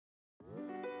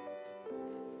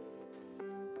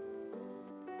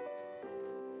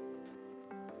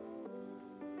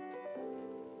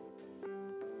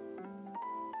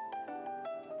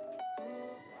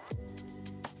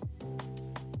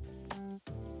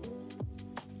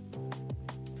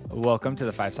Welcome to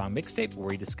the 5-Song Mixtape, where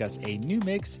we discuss a new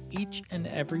mix each and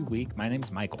every week. My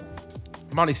name's Michael.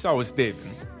 Monty Star was David.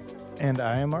 And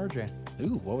I am RJ.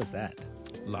 Ooh, what was that?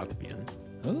 Latvian.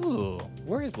 Ooh,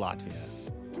 where is Latvia?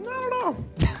 I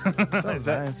don't know. Sounds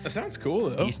nice. That sounds cool,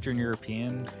 though. Eastern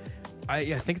European? I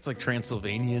think it's like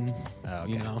Transylvanian, Oh,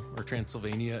 okay. or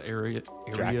Transylvania area.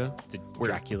 The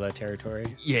Dracula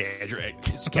territory? Yeah,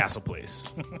 it's a castle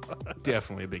place.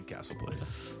 Definitely a big castle place.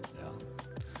 Yeah.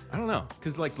 I don't know,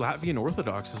 because like Latvian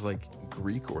Orthodox is like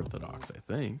Greek Orthodox, I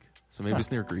think. So maybe it's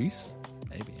near Greece.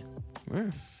 Maybe. Yeah.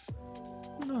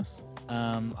 Who knows?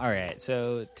 All right,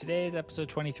 so today is episode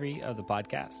 23 of the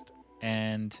podcast.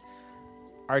 And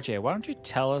RJ, why don't you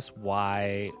tell us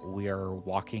why we are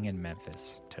walking in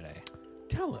Memphis today?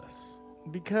 Tell us.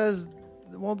 Because,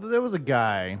 well, there was a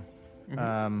guy.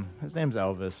 His name's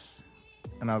Elvis.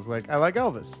 And I was like, I like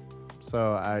Elvis.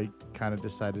 So I kind of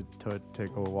decided to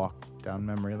take a walk down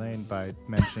memory lane by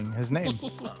mentioning his name.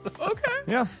 Okay.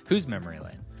 Yeah. Whose memory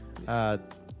lane?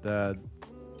 The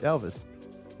Elvis.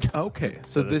 Okay.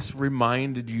 So this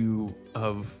reminded you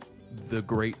of the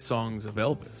great songs of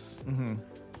Elvis. Mm-hmm.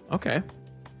 Okay.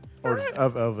 Or just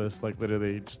of Elvis, like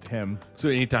literally just him. So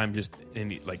anytime,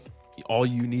 all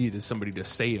you need is somebody to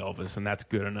say Elvis, and that's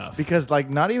good enough. Because, like,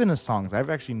 not even his songs.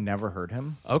 I've actually never heard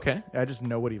him. Okay. I just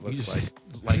know what he You looks like.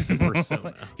 just like the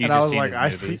persona. You And I just was seen like, his I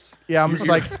movies. see. Yeah, I'm just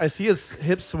like, I see his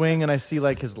hip swing and I see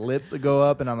like his lip go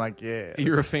up, and I'm like, yeah.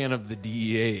 You're a fan of the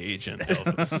DEA agent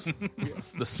Elvis.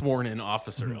 Yes. The sworn-in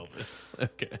officer Elvis.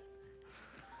 Okay.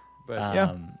 But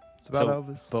yeah, it's about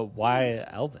Elvis. But why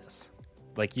Elvis?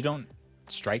 Like, you don't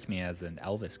strike me as an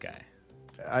Elvis guy.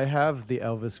 I have the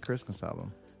Elvis Christmas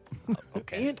album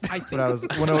Okay. And I think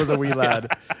when I was a wee lad.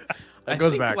 I That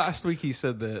goes think back. last week he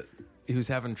said that he was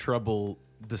having trouble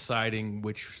deciding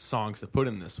which songs to put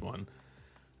in this one.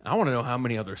 I want to know how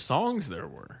many other songs there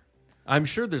were. I'm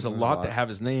sure there's a lot that have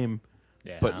his name,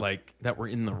 Yeah. but like that were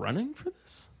in the running for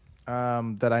this.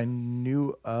 That I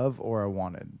knew of or I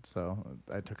wanted, so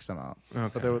I took some out.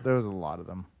 Okay. But there was a lot of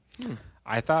them.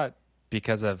 I thought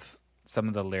because of some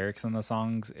of the lyrics in the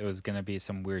songs, it was going to be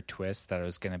some weird twist that it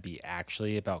was going to be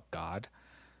actually about God.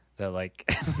 That, like,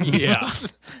 Yeah.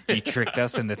 he tricked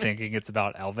us into thinking it's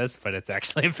about Elvis, but it's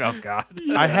actually about God.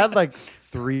 I had like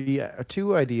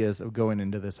two ideas of going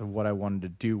into this of what I wanted to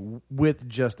do with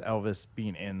just Elvis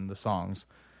being in the songs,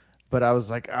 but I was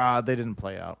like, they didn't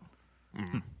play out.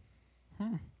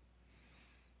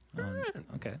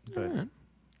 Okay. But now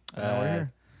we're Uh,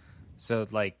 here. so,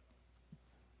 like,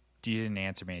 you didn't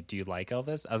answer me. Do you like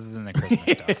Elvis other than the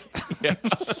Christmas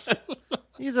stuff?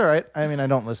 He's all right. I mean, I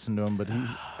don't listen to him, but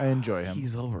I enjoy him.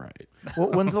 He's all right.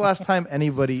 When's the last time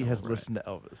anybody has listened to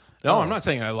Elvis? No, I'm not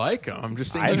saying I like him. I'm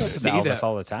just saying I you listen to say Elvis that.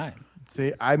 all the time.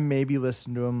 See, I maybe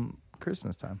listen to him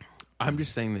Christmas time. I'm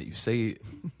just saying that you say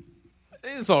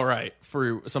it's all right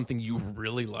for something you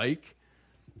really like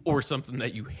or something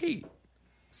that you hate.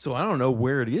 So I don't know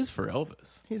where it is for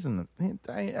Elvis. He's in the.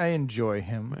 I enjoy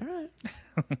him. All right.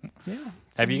 Yeah.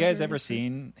 Have you guys ever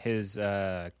seen his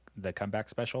the comeback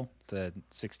special, the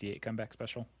 '68 comeback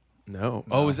special? No.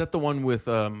 Oh, is that the one with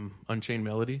Unchained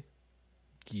Melody?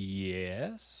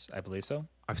 Yes, I believe so.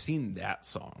 I've seen that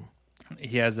song.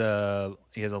 He has a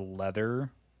leather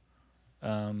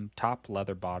top,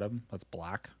 leather bottom that's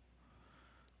black.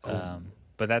 But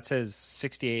that's his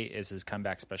 '68 is his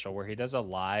comeback special where he does a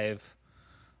live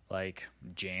like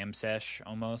jam sesh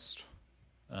almost.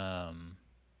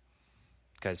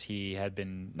 Because he had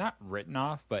been not written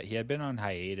off, but he had been on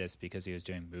hiatus because he was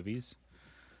doing movies,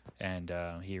 and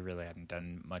he really hadn't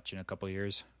done much in a couple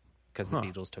years because the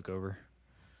Beatles took over.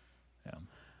 Yeah,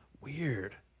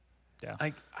 Weird. yeah.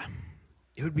 Like,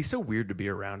 it would be so weird to be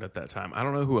around at that time. I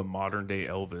don't know who a modern day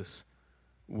Elvis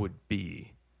would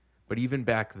be, but even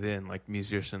back then, like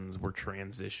musicians were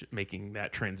making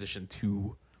that transition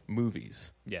to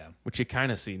movies, Yeah. which you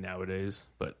kind of see nowadays.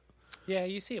 But Yeah,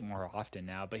 you see it more often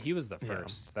now, but he was the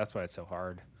first. That's why it's so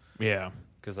hard. yeah,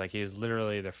 Because, like, he was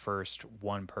literally the first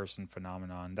one-person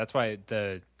phenomenon. That's why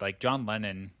John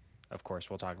Lennon, of course,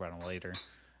 we'll talk about him later,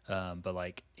 but,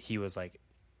 like, he was, like,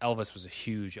 Elvis was a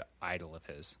huge idol of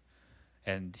his.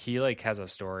 And he, like, has a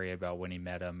story about when he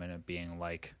met him and it being,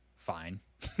 like, fine.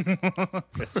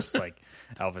 It's just, like,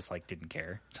 Elvis, like, didn't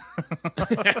care.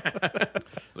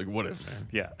 like what if, man?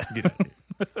 Yeah. Get out of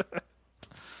here.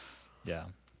 Yeah.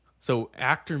 So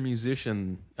actor,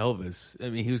 musician Elvis, I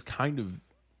mean, he was kind of,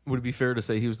 would it be fair to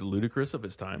say he was the Ludacris of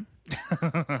his time?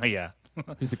 Yeah.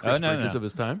 He's the Chris no, Bridges no. of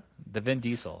his time? The Vin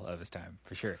Diesel of his time,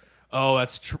 for sure. Oh,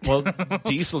 that's true. Well,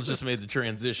 Diesel just made the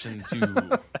transition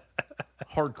to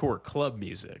hardcore club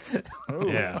music.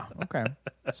 Yeah. Okay.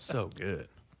 So good.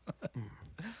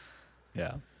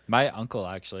 Yeah. My uncle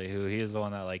actually, who he is the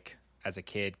one that like as a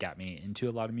kid got me into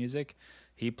a lot of music.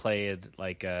 He played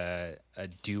like a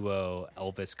duo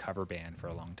Elvis cover band for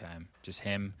a long time. Just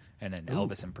him and an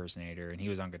Elvis impersonator, and he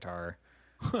was on guitar.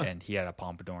 And he had a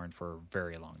pompadour for a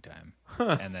very long time.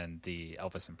 And then the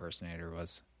Elvis impersonator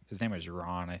his name was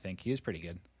Ron, I think. He was pretty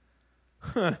good.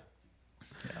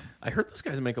 I heard those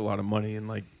guys make a lot of money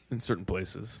in certain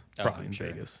places, probably in sure.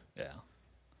 Vegas. Yeah.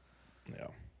 Yeah.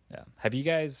 Yeah. Have you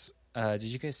guys? Did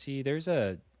you guys see? There's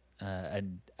an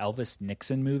Elvis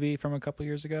Nixon movie from a couple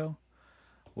years ago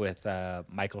with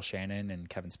Michael Shannon and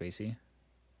Kevin Spacey.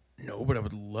 No, but I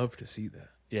would love to see that.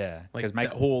 Yeah, Like because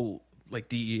that whole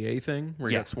DEA thing where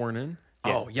he Yeah. got sworn in.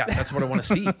 Yeah. Oh yeah, that's what I want to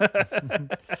see.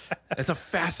 It's a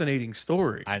fascinating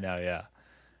story. I know. Yeah.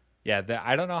 Yeah.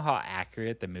 I don't know how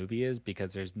accurate the movie is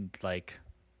because there's like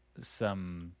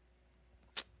some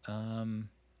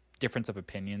difference of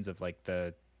opinions of like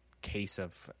the case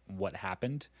of what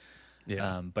happened.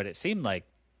 Yeah. But it seemed like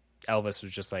Elvis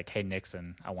was just like, "Hey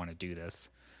Nixon, I want to do this."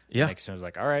 Yeah. Nixon was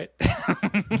like, "All right."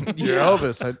 You're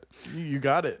Elvis. You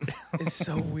got it. It's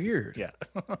so weird. Yeah.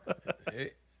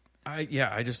 I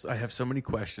have so many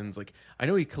questions. Like, I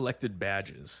know he collected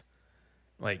badges,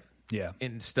 like, Yeah.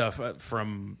 and stuff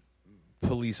from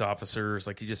police officers.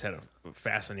 Like, he just had a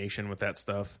fascination with that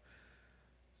stuff.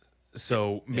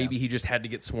 So maybe he just had to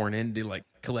get sworn in to like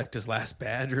collect his last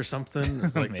badge or something.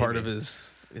 It's like part of Maybe.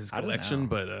 his I don't collection. know.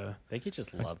 But I think he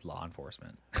just loved law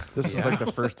enforcement. This was like the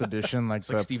first edition, like it's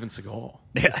like the Steven Seagal.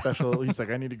 special. He's like,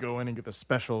 I need to go in and get the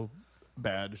special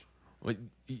badge. Like,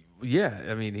 yeah,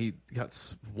 I mean, he got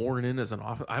sworn in as an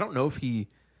officer. I don't know if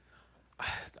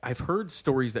I've heard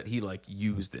stories that he like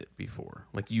used it before,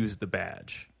 like used the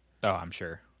badge. Oh, I'm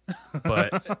sure.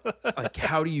 But like,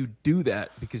 how do you do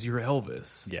that? Because you're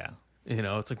Elvis. Yeah. You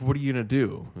know, it's like, what are you gonna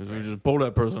do? We just pull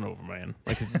that person over, man.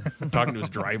 Like, he's talking to his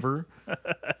driver.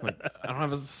 Like, I don't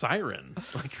have a siren.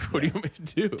 Like, what do you want me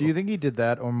to do? Do you think he did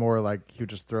that, or more like he would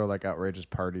just throw like outrageous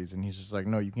parties, and he's just like,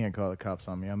 no, you can't call the cops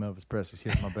on me. I'm Elvis Presley.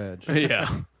 Here's my badge. Yeah,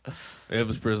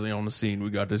 Elvis Presley on the scene. We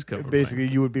got this covered. Basically,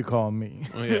 you would be calling me.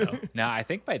 man. Yeah. Now, I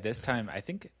think by this time, I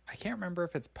can't remember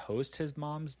if it's post his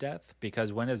mom's death,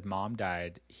 because when his mom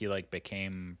died, he like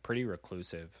became pretty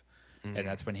reclusive. And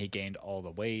that's when he gained all the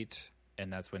weight.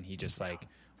 And that's when he just like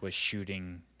was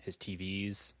shooting his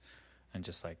TVs and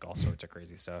just like all sorts of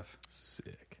crazy stuff.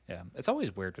 Sick. Yeah. It's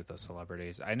always weird with those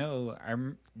celebrities. I know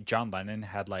John Lennon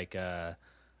had like a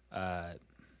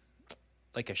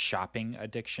shopping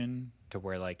addiction to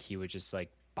where like he would just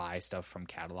like buy stuff from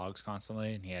catalogs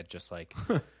constantly. And he had just like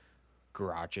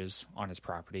garages on his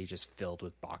property just filled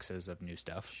with boxes of new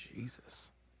stuff.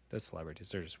 Jesus. Those celebrities,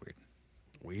 they're just weird.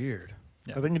 Weird.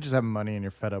 Yeah. I think you just have money and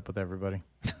you're fed up with everybody.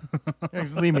 Yeah,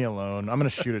 just leave me alone. I'm gonna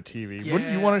shoot a TV.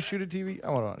 Wouldn't you Yeah. want to shoot a TV? I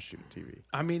want to shoot a TV.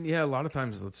 I mean, yeah, a lot of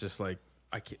times it's just like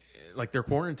I can't, like they're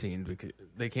quarantined because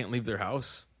they can't leave their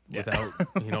house without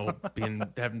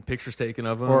having pictures taken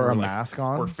of them Or a like, mask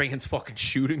on. or fans fucking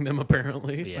shooting them.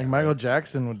 Apparently, Yeah. Like Michael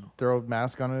Jackson would throw a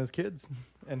mask on his kids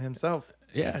and himself.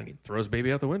 yeah, and he throws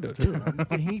baby out the window too.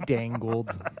 He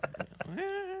dangled.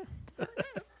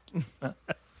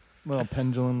 Little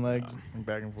pendulum legs, like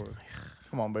back and forth.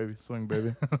 Come on, baby, swing,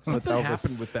 baby. So it's Something Elvis.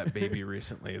 happened with that baby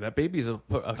recently. That baby's a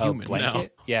Oh, human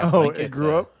Blanket? now, Yeah, Oh, Blanket's, it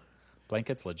grew up.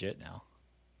 Blanket's legit now.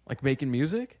 like making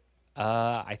music.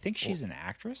 I think she's an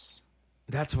actress.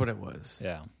 That's what it was.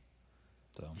 Yeah.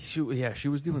 So She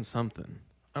was doing something.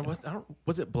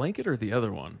 Was it Blanket or the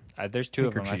other one? there's two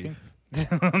of them. I Handkerchief.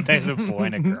 think there's a boy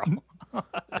and a girl.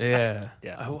 Yeah.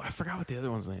 Yeah. Oh, I forgot what the other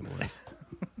one's name was.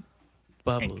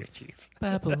 Bubbles. Handkerchief.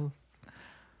 Bubbles.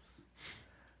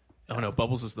 Oh no,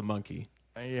 Bubbles is the monkey.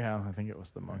 Yeah, I think it was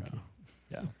the monkey.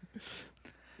 Yeah.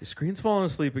 Your screen's falling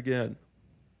asleep again.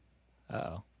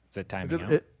 Oh, is it It timing did,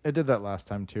 out? it did that last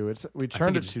time too. We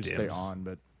turned it it just to stay dims. on,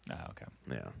 but Oh, okay.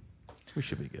 Yeah. We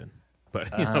should be good. But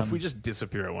if we just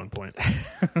disappear at one point,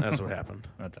 that's what happened.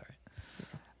 That's all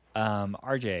right.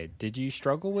 RJ, did you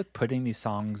struggle with putting these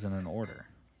songs in an order?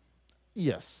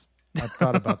 yes, I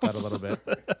thought about that a little bit.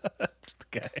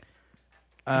 Okay.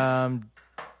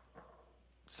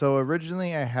 So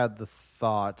originally I had the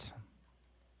thought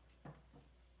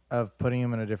of putting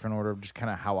them in a different order, just kind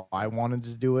of how I wanted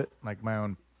to do it, like my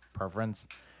own preference.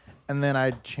 And then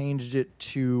I changed it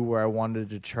to where I wanted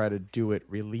to try to do it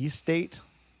release date.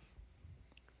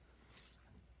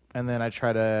 And then I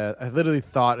literally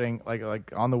thought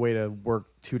like on the way to work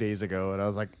 2 days ago, and I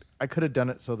was like, I could have done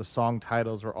it so the song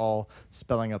titles were all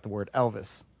spelling out the word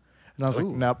Elvis. And I was like,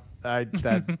 Ooh. nope, I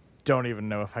don't even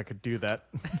know if I could do that.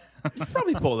 You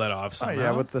probably pull that off Oh, somehow.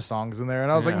 yeah, with the songs in there.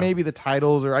 And I was like, Yeah. maybe the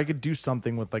titles, or I could do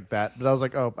something with like that. But I was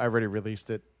like, oh, I already released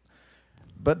it.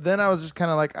 But then I was just kind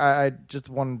of like, I just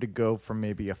wanted to go for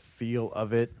maybe a feel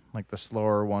of it, like the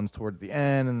slower ones towards the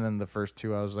end, and then the first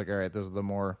two, I was like, all right, those are the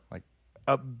more like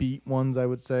upbeat ones, I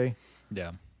would say.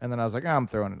 Yeah. And then I was like, I'm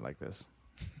throwing it like this.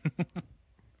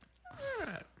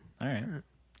 All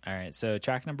right. So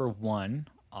track number 1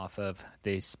 off of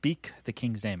They Speak the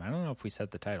King's Name. I don't know if we said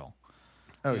the title.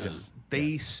 Oh, yes.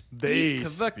 They speak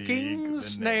the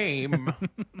king's name.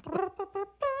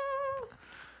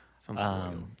 Sounds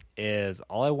royal. Is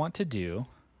All I Want to Do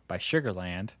by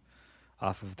Sugarland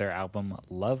off of their album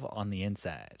Love on the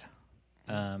Inside.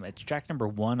 It's track number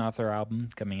 1 off their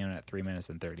album, coming in at 3 minutes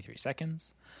and 33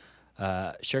 seconds.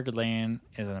 Sugarland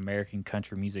is an American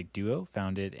country music duo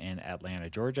founded in Atlanta,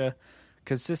 Georgia,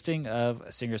 consisting of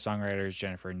singer-songwriters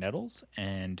Jennifer Nettles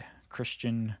and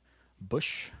Christian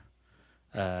Bush.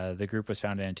 The group was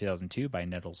founded in 2002 by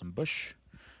Nettles and Bush,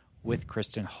 with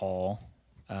Kristen Hall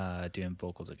doing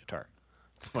vocals and guitar.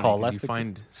 It's funny Paul 'cause left you the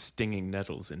find stinging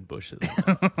nettles in bushes.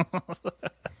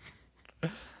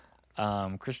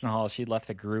 Kristen Hall, she left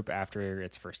the group after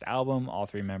its first album. All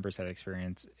 3 members had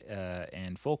experience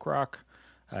in folk rock.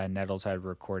 Nettles had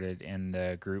recorded in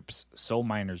the group's Soul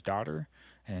Miner's Daughter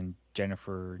and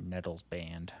Jennifer Nettles'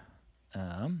 band.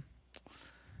 And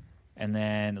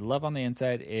then Love on the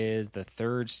Inside is the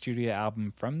 3rd studio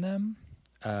album from them,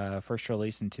 first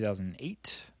released in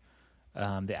 2008.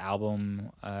 The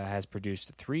album has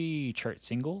produced 3 chart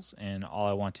singles, and All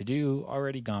I Want to Do,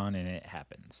 Already Gone, and It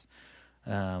Happens.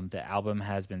 The album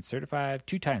has been certified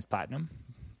 2 times platinum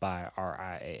by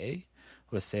RIAA,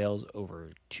 with sales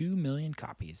over 2 million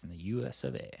copies in the US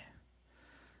of A.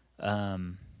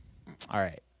 All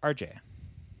right, RJ.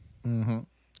 Mm-hmm.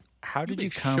 How did you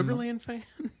Big come? Sugarland fan?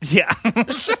 Yeah.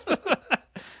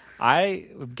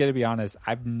 I'm going to be honest,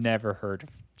 I've never heard of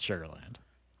Sugarland.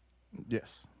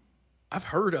 Yes. I've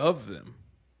heard of them,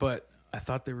 but I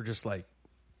thought they were just like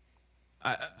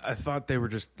I thought they were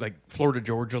just like Florida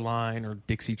Georgia Line or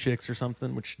Dixie Chicks or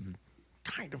something, which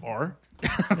kind of are.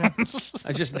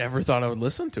 I just never thought I would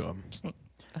listen to them.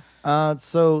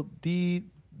 So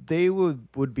they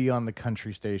would be on the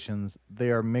country stations. They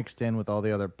are mixed in with all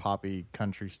the other poppy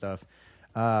country stuff.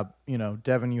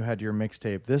 Devin, you had your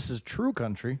mixtape. This is true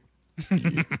country.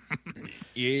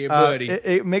 Yeah, buddy.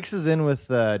 It mixes in with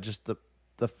just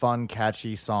the fun,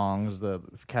 catchy songs, the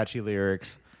catchy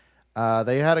lyrics.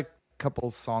 They had a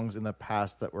couple songs in the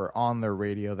past that were on their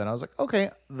radio. Then I was like, okay,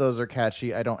 those are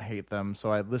catchy. I don't hate them.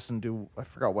 So I listened to, I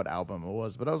forgot what album it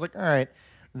was, but I was like, all right,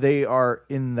 they are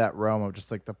in that realm of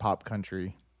just like the pop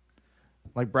country.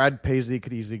 Like Brad Paisley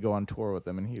could easily go on tour with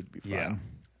them and he'd be fine.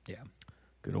 Yeah.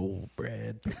 Good old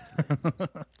Brad Paisley.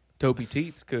 Toby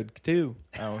Teets could too.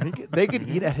 Oh, they could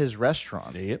eat at his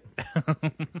restaurant. Yep.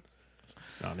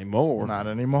 Not anymore. Not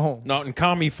anymore. Not in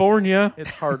California. It's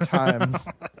hard times.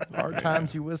 Hard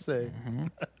times, you would say. Mm-hmm.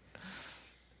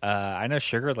 I know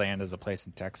Sugarland is a place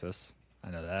in Texas.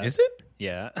 I know that. Is it?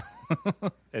 Yeah.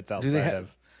 It's they outside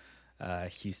have-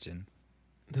 of Houston.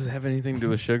 Does it have anything to do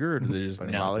with sugar, or do they just Like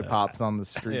No. lollipops on the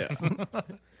streets.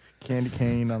 Candy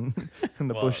cane in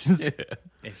the bushes. Yeah.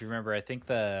 If you remember, I think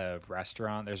there's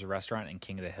a restaurant in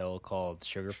King of the Hill called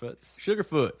Sugarfoots.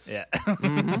 Sugarfoots. Yeah.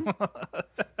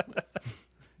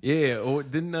 Yeah. Oh,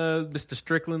 didn't Mr.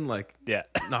 Strickland Yeah.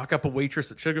 knock up a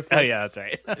waitress at Sugarfoots? Oh, yeah, that's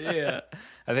right. Yeah.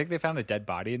 I think they found a dead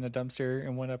body in the dumpster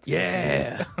in one episode.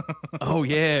 Yeah. Oh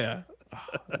yeah. Oh,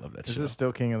 I love that Is show. this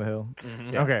still King of the Hill?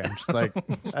 Okay, I'm just like,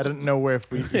 I didn't know where if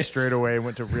we straight away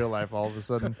went to real life all of a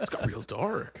sudden. It's got real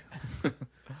dark.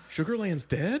 Sugarland's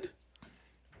dead?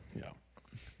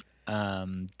 Yeah.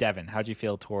 Devin, how'd you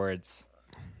feel towards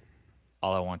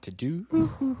All I Want to Do?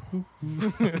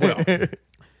 Well,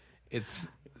 it's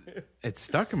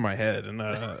stuck in my head, and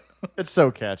It's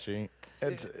so catchy.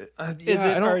 Is it, I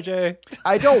RJ?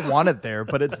 I don't want it there,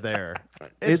 but it's there.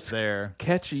 It's It's- there.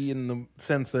 catchy in the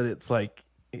sense that it's like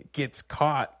it gets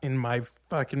caught in my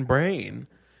fucking brain,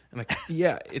 and like,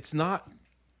 yeah, it's not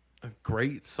a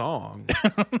great song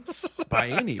by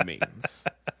any means,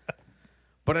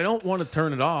 but I don't want to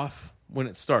turn it off when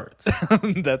it starts.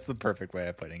 That's the perfect way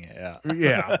of putting it. Yeah.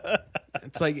 Yeah,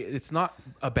 it's like it's not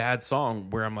a bad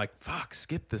song where I'm like, fuck,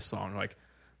 skip this song. Like,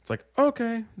 it's like,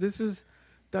 okay, this is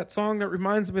that song that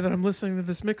reminds me that I'm listening to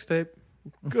this mixtape.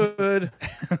 Good.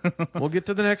 We'll get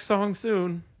to the next song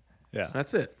soon. Yeah.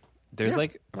 That's it. There's Yeah,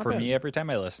 like, not for bad. me, every time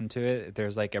I listen to it,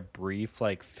 there's like a brief,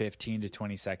 like 15 to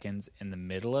 20 seconds in the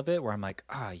middle of it where I'm like,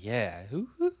 oh, yeah. Ooh,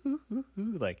 ooh, ooh, ooh,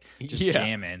 ooh, like just Yeah.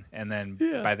 jamming. And then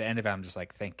Yeah. by the end of it, I'm just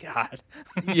like, thank God.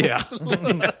 Yeah.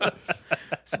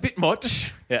 It's a bit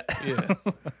much. Yeah. Yeah.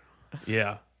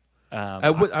 Yeah.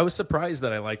 Um, I was surprised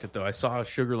that I liked it, though. I saw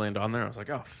Sugarland on there. I was like,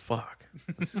 oh, fuck.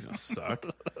 This is going to suck.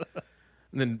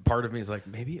 And then part of me is like,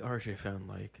 maybe RJ found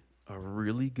like a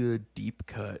really good deep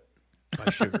cut by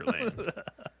Sugarland.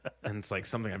 And it's like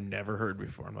something I've never heard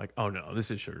before. I'm like, oh no, this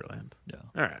is Sugarland. Yeah.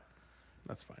 All right.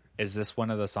 That's fine. Is this one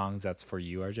of the songs that's for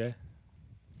you, RJ?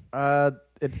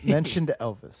 It mentioned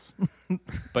Elvis.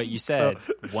 But you said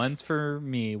one's for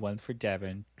me, one's for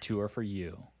Devin, two are for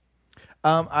you.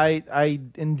 I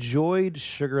enjoyed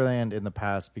Sugarland in the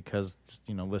past because just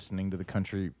listening to the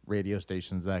country radio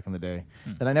stations back in the day.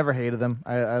 And I never hated them.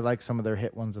 I like some of their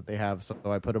hit ones that they have, so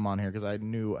I put them on here because I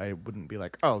knew I wouldn't be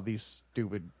like, oh, these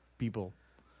stupid people.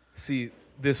 See,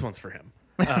 this one's for him.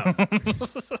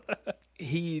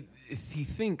 He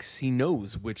thinks he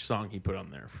knows which song he put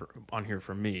on here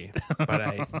for me, but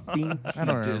I think he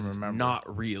don't does remember.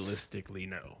 not realistically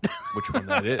know which one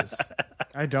that is.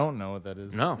 I don't know what that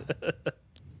is. No,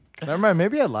 Never mind.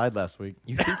 Maybe I lied last week.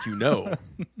 you think you know,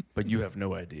 but you have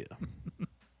no idea.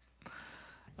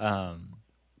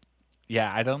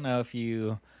 Yeah, I don't know if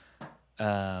you.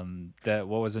 What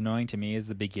was annoying to me is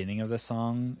the beginning of the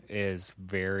song is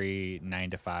very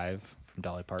 9 to 5 from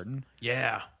Dolly Parton.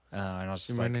 Yeah. And I was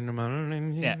just Yeah. like,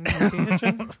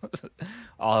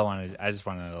 I just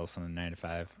wanted to listen to 9 to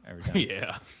 5 every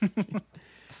time.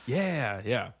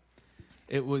 Yeah.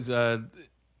 It was.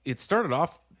 It started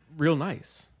off real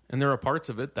nice, and there are parts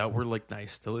of it that were like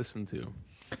nice to listen to,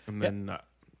 and then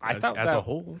I thought as a that-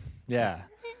 whole, Yeah.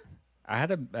 I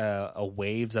had a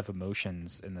waves of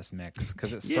emotions in this mix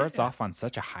because it starts off on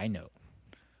such a high note.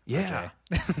 yeah.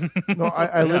 No,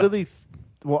 I literally.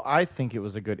 I think it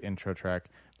was a good intro track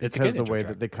It's a because good of the intro way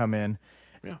track. that they come in,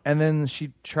 Yeah. and then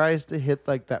she tries to hit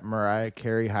like that Mariah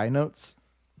Carey high notes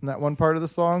in that one part of the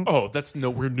song, Oh, that's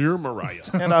nowhere near Mariah.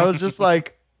 and I was just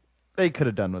like, they could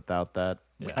have done without that.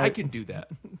 I can do that.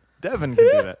 Devin can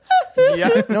do that.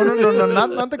 Yeah, no,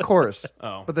 not the chorus.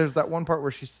 Oh. But there's that one part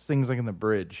where she sings like in the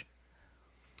bridge.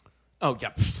 Oh yeah,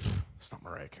 it's not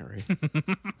Mariah Carey.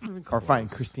 Or fine,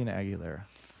 Christina Aguilera.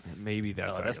 Maybe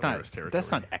that's Oh, Aguilera's territory.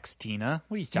 that's not X-Tina.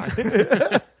 What are you talking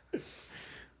about?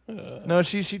 No,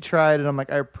 she tried, and I'm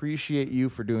like, I appreciate you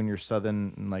for doing your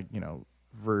southern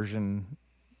version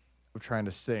of trying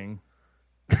to sing.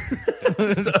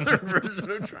 Southern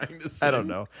version of trying to sing. I don't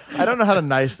know how to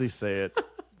nicely say it.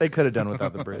 They could have done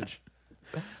without the bridge.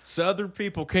 Southern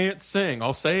people can't sing.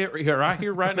 I'll say it right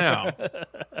here, right now.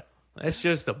 That's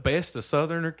just the best a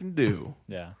Southerner can do.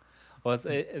 Yeah. Well,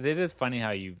 it is funny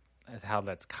how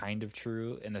that's kind of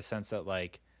true in the sense that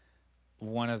like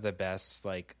one of the best,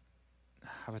 like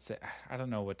I would say, I don't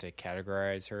know what to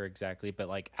categorize her exactly, but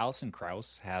like Alison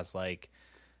Krauss has like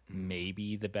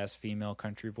maybe the best female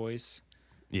country voice,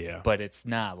 Yeah, but it's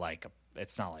not like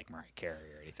Mariah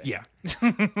Carey or anything. yeah,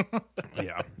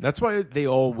 yeah. That's why they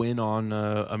all win on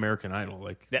American Idol.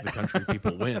 Like the country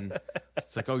people win.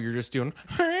 It's like, oh, you're just doing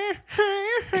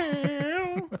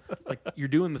like you're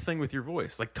doing the thing with your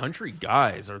voice. Like country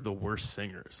guys are the worst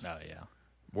singers, Oh yeah.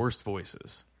 worst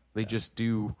voices. They just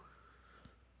do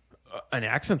an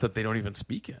accent that they don't even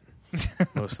speak in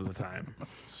most of the time.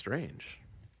 It's strange.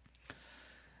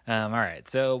 All right,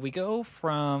 so we go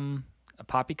from a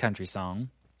poppy country song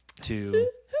to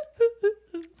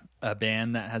a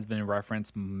band that has been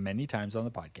referenced many times on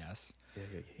the podcast.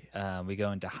 We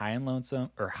go into High Lonesome.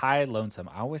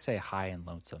 I always say High and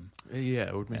Lonesome. Yeah,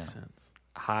 it would make sense.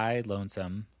 High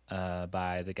Lonesome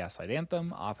by the Gaslight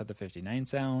Anthem off of the 59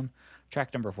 Sound.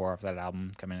 Track number 4 off that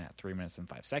album, coming in at 3 minutes and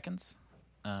 5 seconds.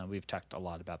 We've talked a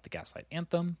lot about the Gaslight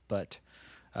Anthem, but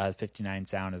the 59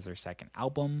 Sound is their second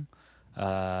album.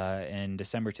 In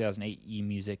December 2008,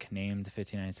 eMusic named the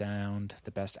 59 Sound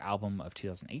the best album of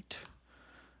 2008.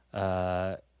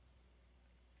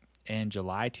 In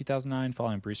July 2009,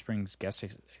 following Bruce Spring's guest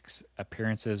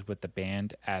appearances with the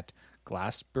band at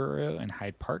Glassboro and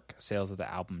Hyde Park, sales of the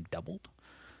album doubled.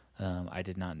 I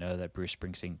did not know that Bruce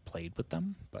Springsteen played with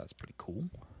them, but that's pretty cool.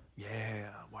 Yeah,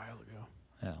 a while ago.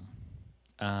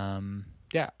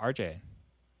 Yeah, RJ,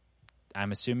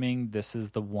 I'm assuming this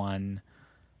is the one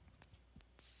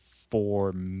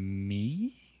for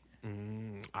me.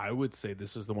 I would say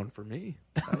this is the one for me.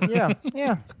 Yeah.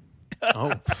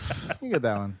 Oh, You get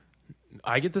that one.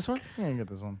 I get this one? Yeah, you get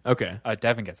this one. Okay.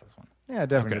 Devin gets this one. Yeah,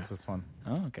 Devin Okay. gets this one.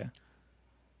 Oh, okay.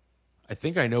 I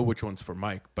think I know which one's for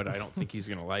Mike, but I don't think he's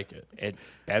going to like it. It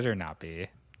better not be.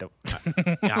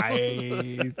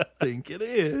 I think it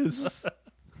is.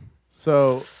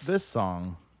 So this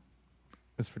song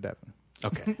is for Devin.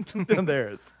 Okay. There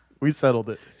it is. We settled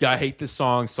it. Yeah, I hate this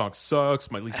song. Song sucks.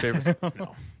 My least favorite.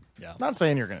 No. Yeah. Not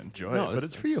saying you're going to enjoy it, but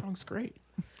it's for you. This song's great.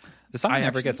 The song I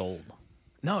never actually- gets old.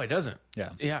 No, it doesn't. Yeah.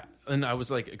 Yeah. And I was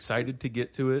like excited to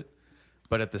get to it,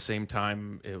 but at the same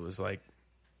time, it was like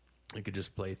I could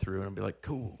just play through and I'd be like,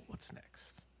 cool, what's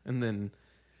next? And then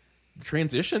the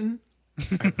transition,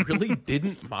 I really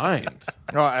didn't mind.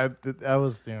 Oh, I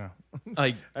was,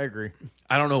 Like, I agree.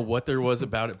 I don't know what there was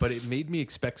about it, but it made me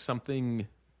expect something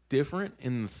different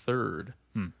in the third.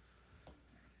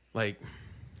 Like,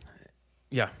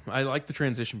 yeah, I like the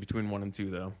transition between 1 and 2,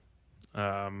 though.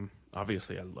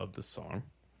 Obviously, I love this song.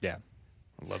 Yeah.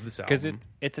 I love this album. Because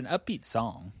it's an upbeat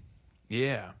song.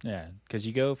 Yeah. Yeah. Because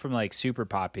you go from like super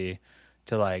poppy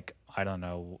to like, I don't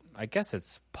know, I guess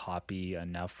it's poppy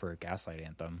enough for a Gaslight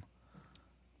Anthem.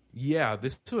 Yeah,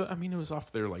 I mean, it was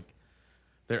off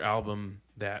their album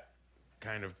that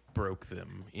kind of broke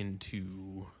them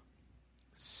into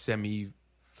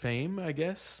semi-fame, I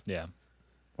guess. Yeah.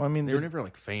 Well, I mean, They were never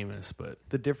like famous, but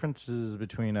the differences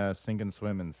between Sink and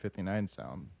Swim and 59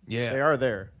 Sound, yeah, they are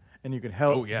there. And you can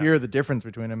Oh, yeah. hear the difference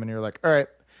between them, and you're like, all right,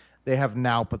 they have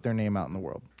now put their name out in the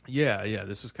world. yeah.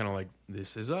 This was kind of like,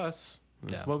 this is us.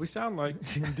 This Yeah. is what we sound like.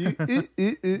 Yeah.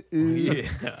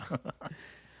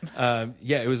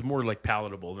 Yeah, it was more like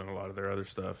palatable than a lot of their other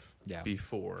stuff Yeah.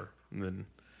 before. And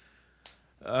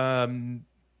then,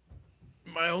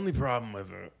 my only problem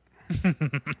with it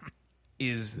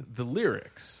is the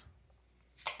lyrics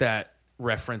that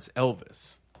reference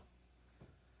Elvis.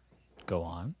 Go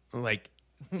on. Like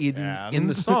And? in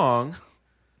the song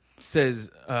says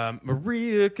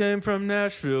Maria came from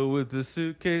Nashville with a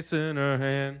suitcase in her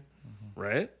hand,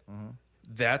 right?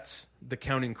 That's the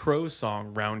Counting Crows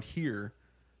song round here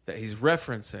that he's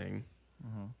referencing,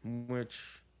 which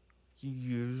you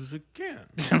use again.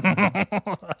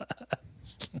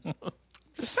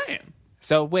 Just saying.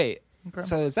 So wait. Okay.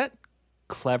 So is that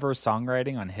clever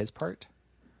songwriting on his part?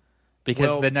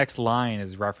 Because Well- the next line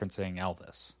is referencing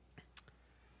Elvis.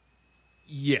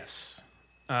 Yes.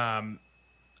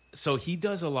 So he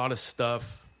does a lot of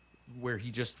stuff where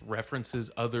he just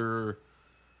references other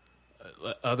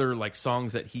like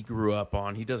songs that he grew up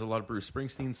on. He does a lot of Bruce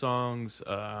Springsteen songs,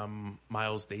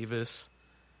 Miles Davis.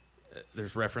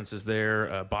 There's references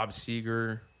there. Bob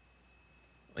Seger.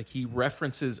 Like he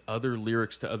references other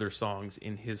lyrics to other songs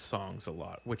in his songs a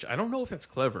lot, which I don't know if that's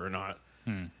clever or not,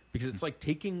 because it's like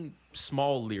taking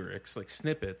small lyrics, like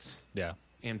snippets, Yeah.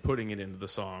 and putting it into the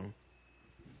song.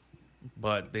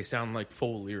 But they sound like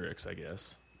full lyrics, I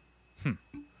guess.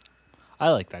 I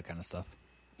like that kind of stuff.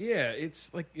 Yeah,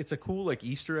 it's a cool like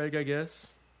Easter egg, I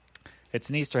guess. It's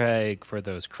an Easter egg for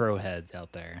those crow heads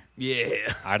out there.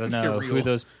 Yeah, I don't know who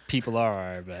those people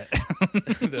are, but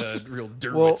the real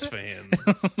Derwitz fans.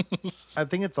 I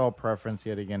think it's all preference.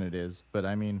 Yet again, it is. But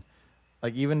I mean,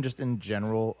 like even just in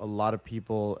general, a lot of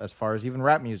people, as far as even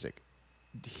rap music,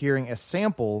 hearing a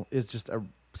sample is just a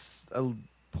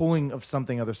pulling of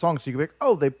something other songs. So you can be like,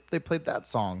 oh, they played that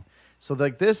song. So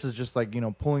like this is just like,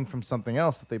 pulling from something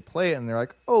else that they play it, and they're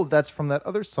like, oh, that's from that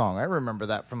other song. I remember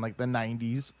that from like the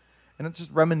 90s. And it's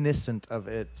just reminiscent of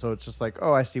it. So it's just like,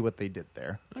 oh, I see what they did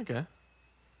there. Okay,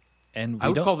 and I we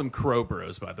would don't call them Crow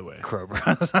Bros, by the way. crow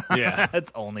bros. Yeah.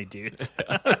 It's only dudes.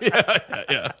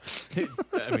 yeah.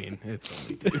 I mean, it's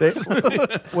only dudes.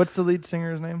 What's the lead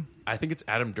singer's name? I think it's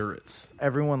Adam Duritz.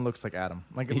 Everyone looks like Adam.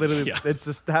 Like literally, Yeah. it's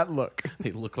just that look.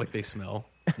 They look like they smell.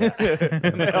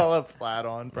 They all have flat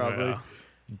on, probably. Yeah.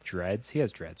 Dreads. He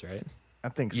has dreads, right? I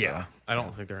think so. Yeah, I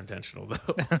don't think they're intentional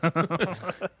though. I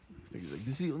think he's like,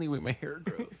 this is the only way my hair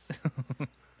grows.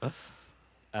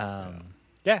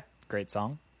 Yeah. Great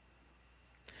song.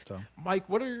 So Mike,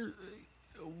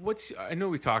 what's I know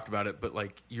we talked about it, but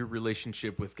like your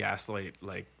relationship with Gaslight,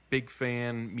 like big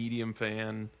fan, medium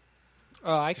fan.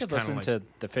 I Just could listen kinda to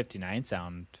the 59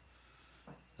 Sound.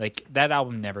 Like that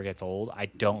album never gets old. I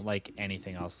don't like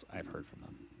anything else I've heard from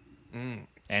them.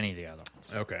 Any of the other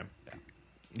ones. Okay.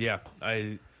 Yeah,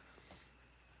 I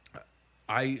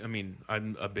mean,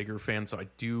 I'm a bigger fan, so I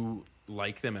do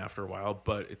like them after a while,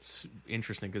 but it's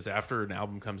interesting because after an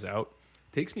album comes out,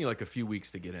 it takes me like a few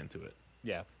weeks to get into it.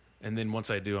 Yeah. And then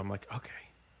once I do, I'm like, okay,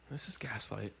 this is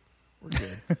Gaslight. We're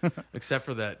good. Except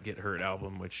for that Get Hurt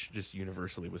album, which just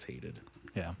universally was hated.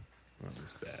 Yeah. That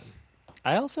was bad.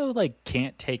 I also like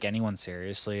can't take anyone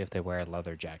seriously if they wear a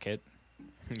leather jacket.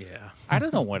 Yeah. I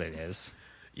don't know what it is.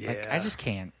 Yeah. Like, I just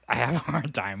can't. I have a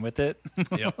hard time with it.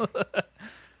 Yep.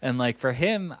 And like for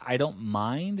him, I don't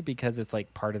mind because it's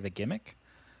like part of the gimmick,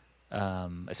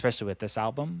 especially with this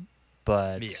album.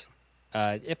 But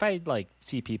if I like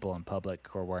see people in public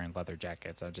who are wearing leather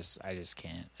jackets, I just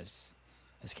can't. I just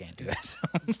can't do it.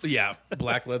 Yeah.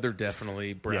 Black leather,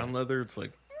 definitely. Brown leather, it's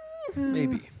like,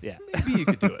 maybe. Yeah. Maybe you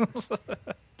could do it.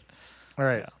 All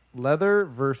right. Leather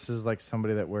versus like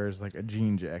somebody that wears like a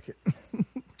jean jacket.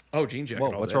 Oh, jean jacket.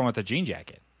 Whoa, all what's day. wrong with the jean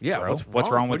jacket? Yeah, bro.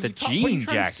 What's wrong with the What are jean you trying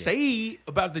to jacket? say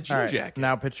about the jean All right, jacket?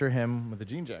 now picture him with a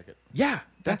jean jacket. Yeah,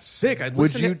 that's sick. I'd Would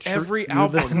listen you to every you would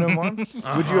album. listen to him on?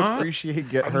 Would you appreciate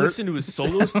Get I've Hurt? listened to his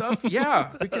solo stuff.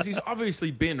 Yeah, because he's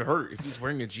obviously been hurt if he's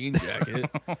wearing a jean jacket.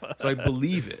 So I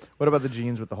believe it. What about the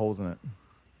jeans with the holes in it?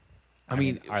 I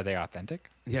mean, Are they authentic?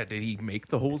 yeah, did he make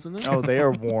the holes in them? Oh, they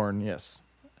are worn. Yes,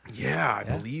 Yeah, I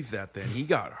believe that then. He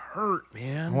got hurt, I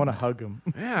man. want to hug him.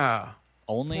 Yeah.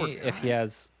 Only Poor if he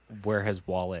has where his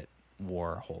wallet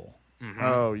wore a hole.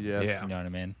 Oh yes. Yeah. You know what I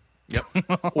mean? Yep.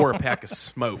 Or a pack of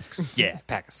smokes. Yeah,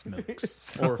 pack of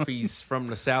smokes. Or if he's from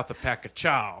the south, a pack of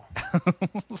chow.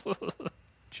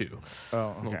 Chew. Oh,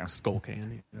 okay. Little skull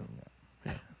candy.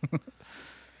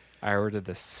 I ordered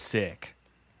the sick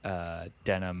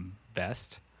denim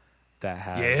vest that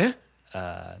has.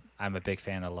 I'm a big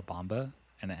fan of La Bamba,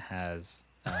 and it has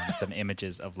some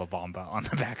images of La Bamba on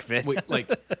the back of it. Wait, like,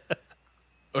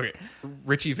 okay,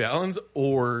 Richie Valens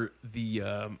or the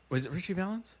was it Richie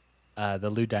Valens? The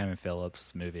Lou Diamond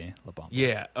Phillips movie, La Bamba.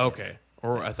 Yeah, okay.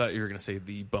 Or I thought you were gonna say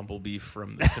the Bumblebee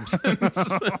from The Simpsons,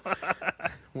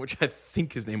 which I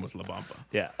think his name was La Bamba,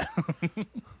 Yeah.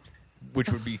 which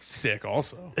would be sick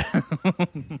also.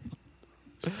 Big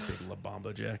La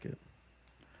Bamba jacket.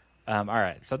 All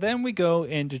right. So then we go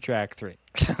into track 3.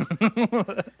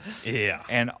 Yeah.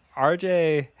 And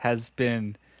RJ has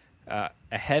been a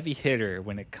heavy hitter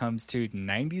when it comes to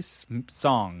 90s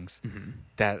songs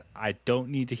that I don't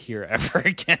need to hear ever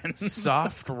again.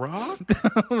 Soft rock?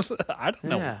 I don't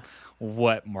know Yeah.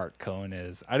 what Mark Cohn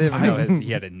is. I didn't even know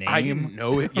he had a name. I didn't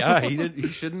know it. Yeah, he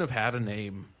shouldn't have had a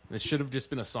name. It should have just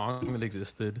been a song that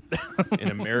existed in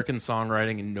American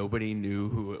songwriting and nobody knew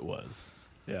who it was.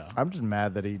 Yeah. I'm just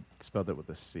mad that he spelled it with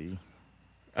a C.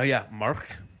 Oh, yeah,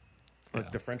 Marc.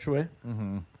 Like the French way?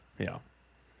 Mm-hmm. Yeah.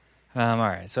 All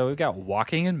right. So we've got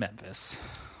Walking in Memphis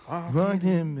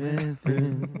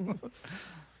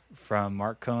from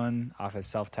Mark Cohn off his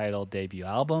self-titled debut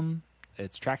album.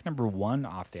 It's track number 1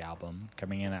 off the album,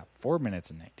 coming in at 4 minutes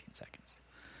and 19 seconds.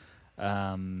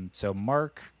 So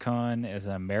Mark Cohn is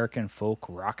an American folk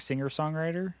rock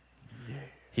singer-songwriter. Yeah.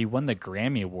 He won the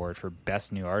Grammy Award for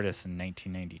Best New Artist in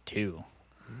 1992.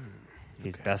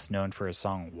 He's best known for his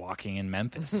song "Walking in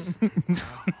Memphis."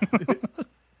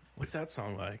 What's that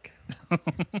song like?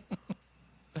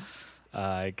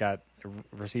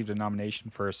 Received a nomination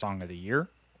for Song of the Year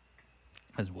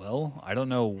as well. I don't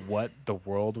know what the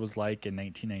world was like in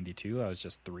 1992. I was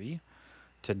just 3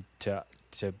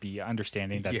 to be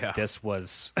understanding that this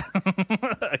was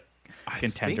a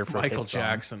contender for a Michael hit song.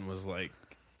 Jackson was like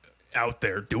out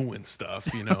there doing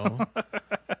stuff, you know.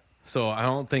 So I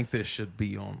don't think this should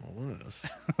be on the list.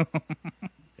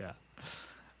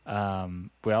 Yeah.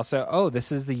 We also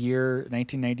this is the year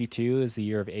 1992 is the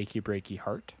year of Achy Breaky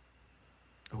Heart.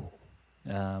 Oh.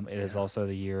 It is also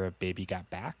the year of Baby Got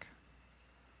Back.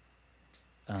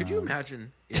 Could you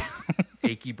imagine if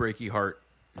Achy Breaky Heart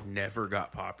never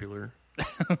got popular?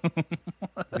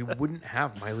 We wouldn't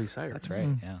have Miley Cyrus. That's right.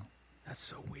 Yeah. That's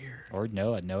so weird. Or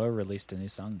Noah. Noah released a new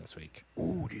song this week.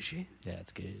 Ooh, did she? Yeah,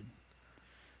 it's good.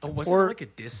 Oh, wasn't it like a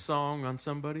diss song on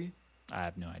somebody? I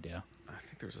have no idea. I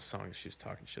think there was a song that she was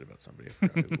talking shit about somebody. I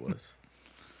forgot who it was.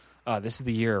 This is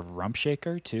the year of Rump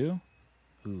Shaker too.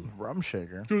 Ooh. Rum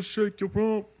Shaker. Just shake your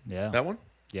rump. Yeah. That one?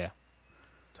 Yeah.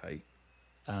 Tight.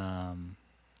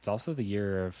 It's also the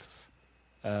year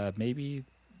of maybe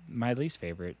my least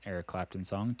favorite Eric Clapton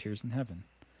song, "Tears in Heaven."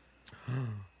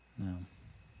 No.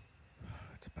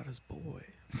 It's about his boy.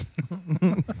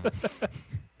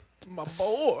 My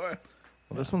boy.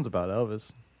 Well, this one's about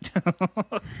Elvis.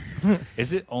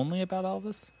 Is it only about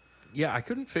Elvis? Yeah, I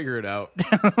couldn't figure it out.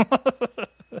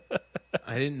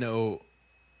 I didn't know.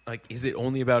 Like, is it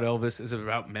only about Elvis? Is it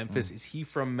about Memphis? Is he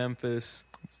from Memphis?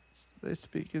 They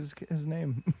speak his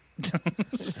name.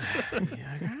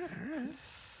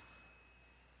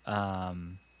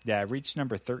 Yeah, it reached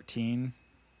number 13.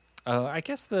 I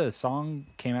guess the song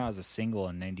came out as a single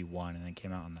in 91 and then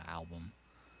came out on the album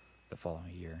the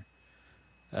following year.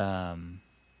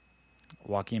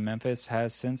 Walking in Memphis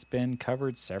has since been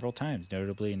covered several times,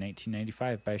 notably in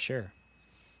 1995 by Cher.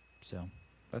 So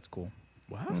that's cool.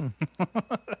 Wow.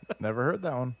 Never heard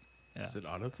that one. Yeah. Is it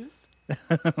auto-tune?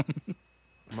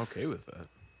 I'm okay with that.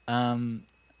 I'm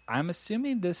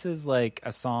assuming this is like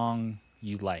a song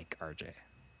you like, RJ.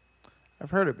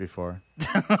 I've heard it before.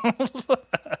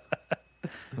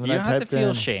 You don't have to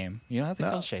feel shame. You don't have to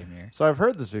feel shame here. So I've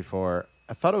heard this before.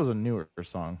 I thought it was a newer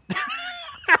song.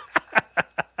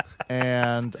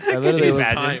 And I literally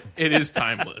It is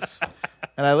timeless.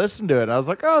 and I listened to it. And I was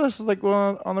like, "Oh, this is like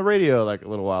one on the radio like a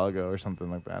little while ago or something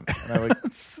like that." And I like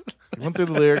went through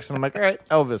the lyrics and I'm like, "All right,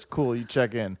 Elvis, cool. You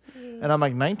check in." And I'm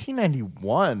like,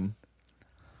 1991?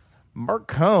 Mark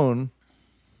Cohn?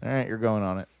 All right, you're going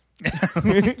on it.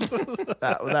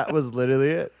 that was literally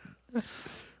it.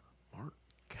 Mark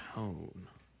Cohn.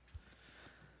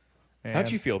 And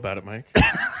How'd you feel about it, Mike?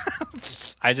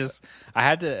 I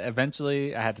had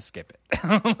to skip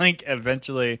it. Like,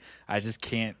 eventually, I just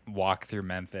can't walk through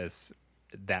Memphis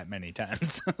that many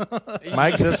times.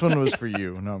 Mike, this one was for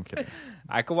you. No, I'm kidding.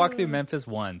 I could walk through Memphis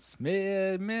once,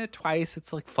 twice.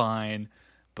 It's like fine,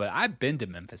 but I've been to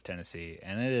Memphis, Tennessee,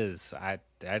 and it is. I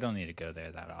don't need to go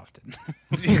there that often.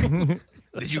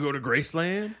 Did you go to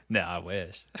Graceland? No, I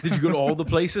wish. Did you go to all the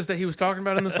places that he was talking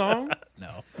about in the song?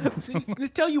 No. See,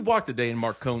 until you walked a day in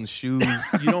Mark Cohn's shoes,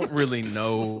 you don't really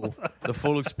know the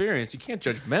full experience. You can't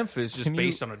judge Memphis just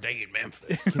based on a day in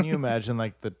Memphis. Can you imagine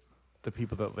like the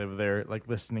people that live there, like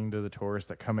listening to the tourists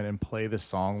that come in and play the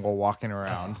song while walking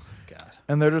around? Oh, God.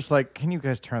 And they're just like, can you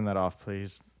guys turn that off,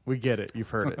 please? We get it. You've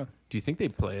heard it. Do you think they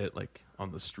play it like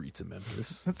on the streets of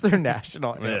Memphis? It's their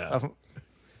national Yeah. anthem.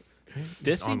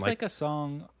 This Just on, seems like- like a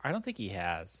song. I don't think he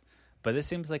has, but this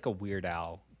seems like a Weird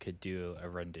Al could do a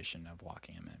rendition of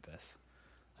 "Walking in Memphis."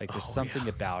 Like, there's something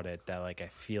about it that, like, I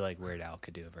feel like Weird Al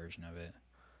could do a version of it.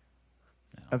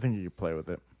 I think you could play with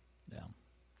it. Yeah,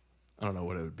 I don't know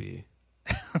what it would be.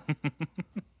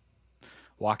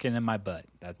 "Walking in My Butt."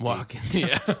 That's Walking,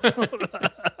 yeah.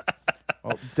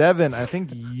 Well, Devin, I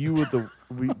think you would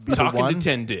be the Talking one. to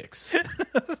 10 dicks.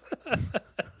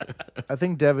 I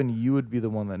think Devin, you would be the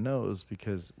one that knows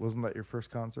because wasn't that your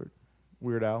first concert?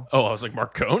 Weird Al. Oh, I was like,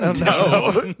 Mark Cohn? Oh,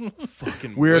 no.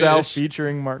 Fucking Weird Al wish.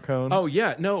 featuring Mark Cohn. Oh,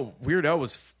 yeah. No, Weird Al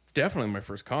was definitely my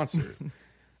first concert.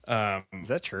 Is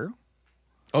that true?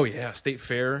 Oh, yeah. State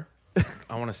Fair.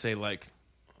 I want to say like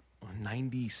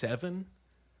 97,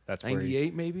 That's where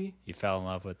 98 maybe. you fell in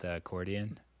love with the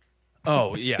accordion.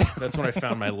 Oh, yeah. That's when I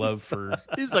found my love for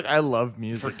He's like, I love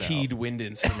music. now. keyed wind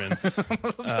instruments.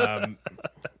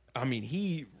 I mean,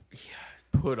 he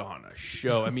put on a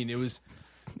show. I mean, it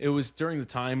was during the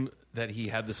time that he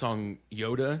had the song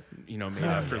Yoda, made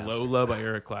after yeah. Lola by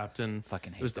Eric Clapton.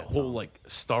 Fucking hate it was the that whole song. like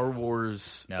Star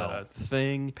Wars No.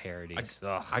 thing. Parodies.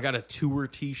 I got a tour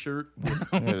T-shirt with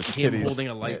He had his him titties. holding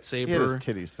a He had his lightsaber.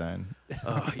 titty sign.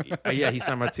 Yeah, he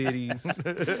signed my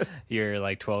titties. Your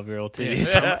like 12-year-old Yeah,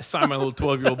 titties. signed my little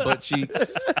 12-year-old butt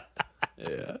cheeks.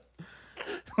 Yeah.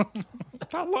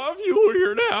 I love you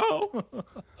here now.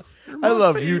 I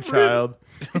love you, favorite. child.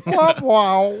 wow,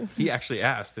 wow. He actually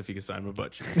asked if he could sign my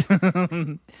butt cheeks. He Like,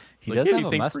 does "Yeah, have a anything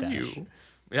for mustache. you."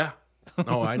 Yeah.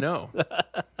 Oh, I know.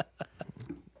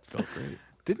 Felt great.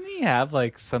 Didn't he have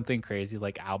like something crazy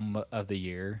like album of the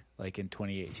year like in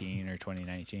 2018 or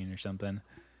 2019 or something?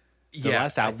 The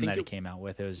last I album think that he came out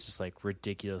with, it was just like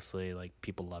ridiculously like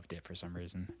people loved it for some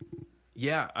reason.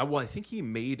 Yeah, I think he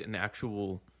made an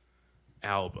actual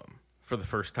album for the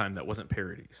first time that wasn't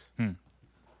parodies,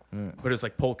 but it was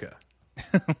like polka.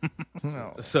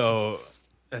 No. So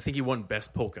I think he won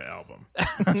Best Polka Album.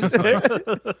 Just like,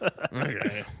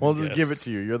 okay, We'll just yes. give it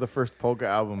to you. You're the first polka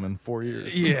album in 4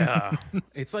 years. Yeah,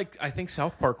 it's like I think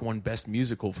South Park won Best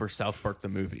Musical for South Park the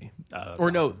movie, that's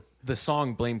or no, awesome. the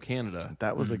song "Blame Canada"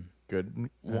 That was a good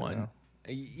won.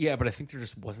 Yeah, but I think there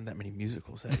just wasn't that many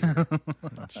musicals that year.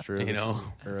 That's true. You This know,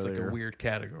 is it's like a earlier. weird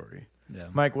category. Yeah.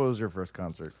 Mike, what was your first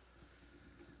concert?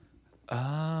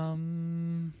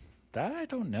 That I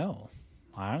don't know.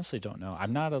 I honestly don't know.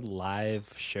 I'm not a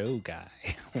live show guy.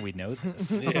 We know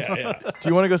this. Yeah. Do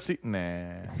you want to go see? Nah.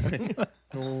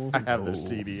 I have their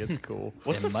CD. It's cool.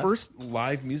 What's It the must- first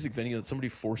live music venue that somebody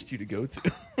forced you to go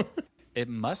to? It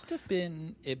must have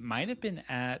been. It might have been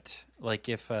at like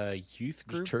if a youth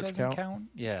group church doesn't count?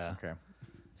 Yeah. Okay.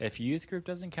 If youth group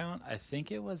doesn't count, I think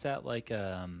it was at like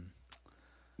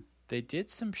they did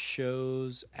some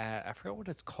shows at I forgot what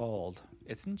it's called.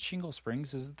 It's in Shingle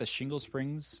Springs. Is it the Shingle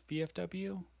Springs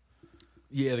VFW?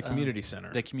 Yeah, the community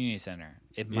center. The community center.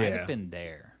 It might Yeah. have been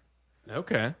there.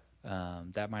 Okay.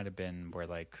 That might have been where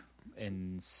like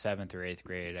in 7th or 8th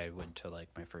grade I went to like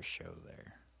my first show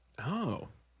there. Oh,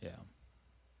 Yeah.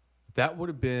 that would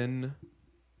have been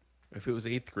if it was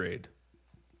 8th grade.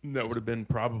 That would have been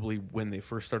probably when they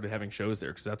first started having shows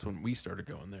there, because that's when we started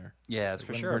going there. Yeah, that's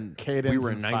for When sure. Cadence we were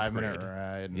in and 9th 5-minute grade.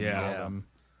 ride. And Yeah. all them.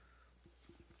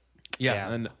 Yeah,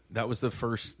 Yeah. and that was the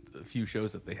first few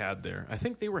shows that they had there. I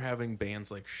think they were having bands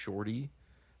like Shorty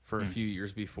for a few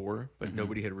years before, but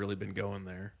nobody had really been going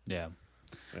there. Yeah.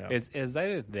 Yeah. It's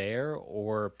either there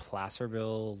or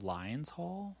Placerville Lions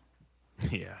Hall.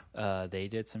 Yeah. They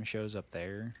did some shows up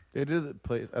there. They did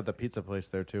it at the pizza place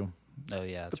there too. Oh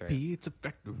yeah, that's right. Pizza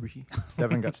Factory.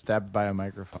 Devin got stabbed by a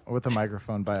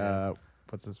microphone by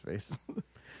what's his face?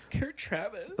 Kurt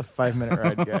Travis. The 5-minute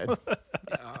ride guide.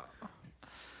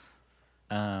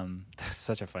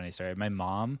 Such a funny story. My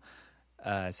mom,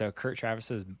 so Kurt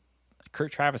Travis's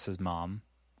mom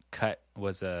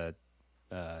was a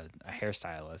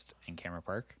hairstylist in Cameron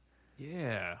Park,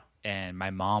 Yeah. and my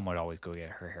mom would always go get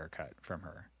her hair cut from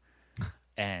her.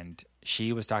 And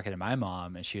she was talking to my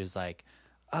mom, and she was like,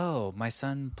 "Oh, my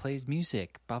son plays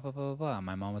music, blah blah blah blah blah." And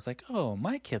my mom was like, "Oh,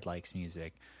 my kid likes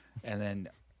music," and then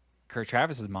Kurt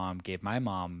Travis's mom gave my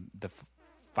mom the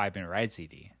 5 Minute Ride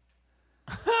CD.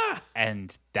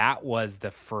 And that was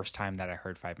the first time that I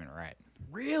heard 5 Minute Ride.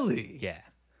 Really? Yeah.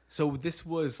 So this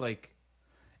was like,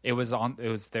 It was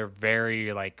their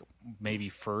very like maybe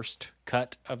first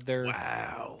cut of their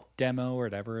wow, demo or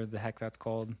whatever the heck that's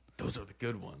called. those are the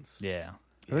good ones. Yeah.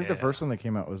 I think the Yeah. first one that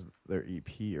came out was their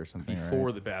EP or something. Before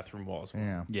right? the Bathroom Walls one.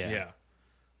 Yeah. Yeah. Yeah.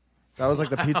 That was like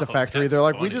the Pizza Factory. that's They're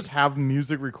like, we funny. just have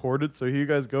music recorded, so here you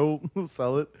guys go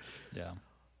sell it. Yeah.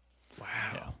 Wow.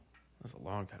 Yeah. That's a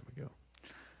long time ago.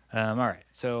 All right.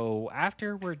 So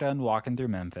after we're done walking through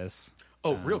Memphis,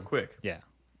 Oh, real quick. yeah,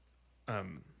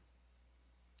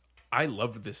 I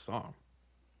love this song.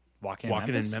 walking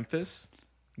Walking in Memphis.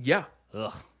 Yeah.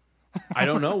 Ugh. I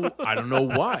don't know. I don't know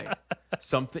why.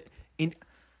 Something in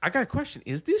I got a question.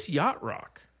 Is this yacht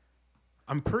rock?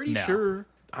 I'm pretty No. sure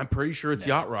it's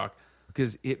yacht rock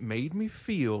because it made me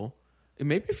feel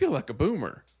like a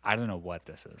boomer. I don't know what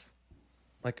this is.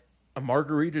 Like a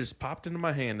margarita just popped into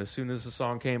my hand as soon as the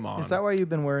song came on. Is that why you've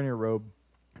been wearing your robe?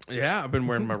 Yeah, I've been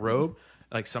wearing my robe.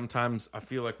 Like sometimes I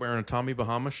feel like wearing a Tommy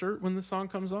Bahama shirt when the song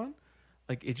comes on.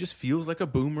 Like it just feels like a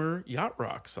boomer yacht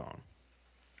rock song.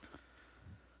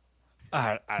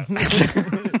 I I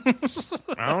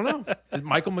don't know. Is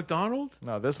Michael McDonald?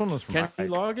 No, this one was from Kenny Mike.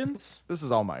 Loggins? This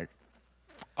is all Mike.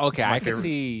 okay, my I could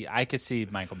favorite. I could see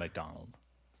Michael McDonald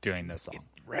doing this song.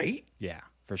 Right? Yeah,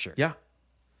 for sure. Yeah.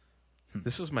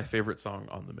 This was my favorite song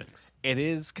on the mix. It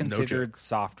is considered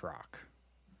soft rock.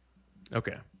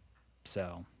 Okay.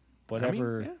 So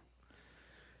whatever.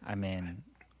 I mean,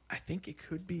 I I think it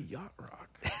could be yacht rock.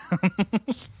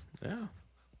 Yeah.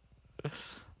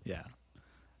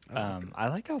 yeah. I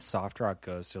like how soft rock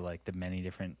goes to like the many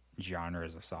different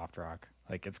genres of soft rock.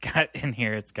 Like it's got in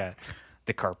here, it's got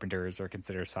the Carpenters are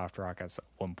considered soft rock at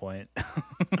one point.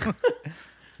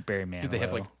 Barry Manilow. Do they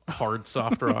have like hard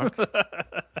soft rock?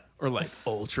 Or like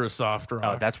ultra soft rock?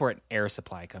 Oh, that's where an Air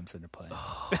Supply comes into play.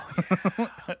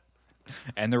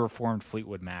 And the reformed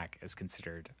Fleetwood Mac is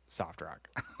considered soft rock.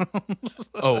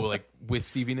 Oh, like with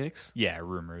Stevie Nicks? Yeah,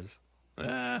 rumors.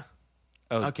 Oh,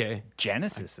 Oh, okay.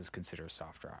 Genesis is considered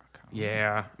soft rock.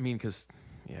 Yeah. I mean, because,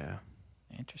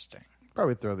 Interesting.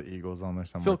 Probably throw the Eagles on there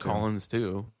somewhere. Phil too. Collins,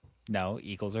 too. No,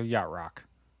 Eagles are yacht rock.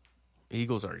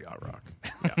 Eagles are yacht rock.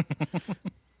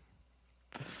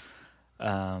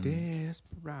 Yeah.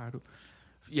 Desperado.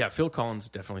 Yeah, Phil Collins is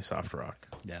definitely soft rock.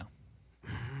 Yeah.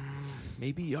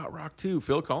 Maybe yacht rock too.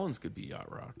 Phil Collins could be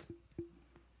yacht rock.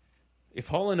 If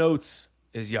Hall & Oates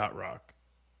is yacht rock,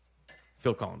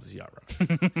 Phil Collins is yacht rock.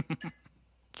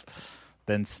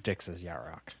 Then Styx is yacht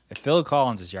rock. If Phil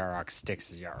Collins is yacht rock,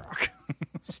 Styx is yacht rock.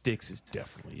 Styx is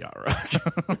definitely yacht rock.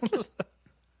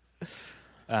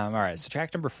 All right, so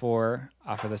track number 4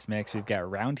 off of this mix, we've got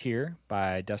Round Here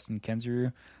by Dustin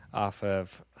Kensrue off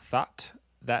of Thought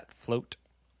That Float.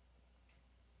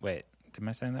 Wait, am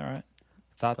I saying that right?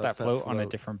 Thought That Float on a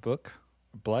Different Book.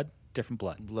 Different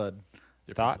Blood. Blood.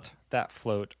 Thought That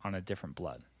Float on a Different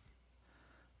Blood.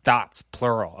 Thoughts,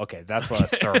 plural. Okay, that's what was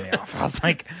throwing me off. I was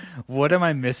like, what am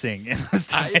I missing in this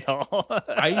title?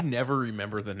 I never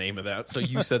remember the name of that. So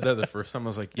you said that the first time. I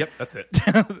was like, yep, that's it.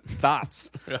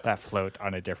 Thoughts that float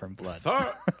on a different blood.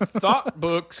 Thought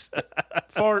books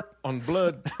fart on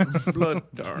blood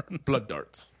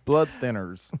darts. Blood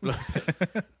thinners.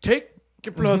 Take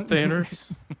your blood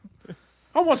thinners.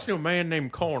 I want to see a man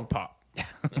named Corn Pop.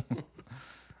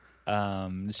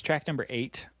 This is track number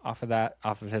 8 off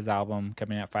of his album,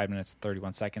 coming out 5 minutes and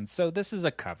 31 seconds. So this is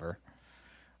a cover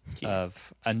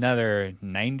of another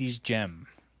 90s gem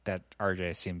that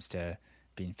RJ seems to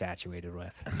be infatuated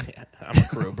with. I'm a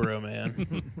Crow Bro,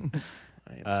 man.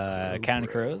 Counting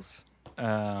Crows.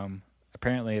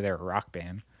 Apparently they're a rock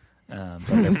band, but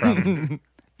they're from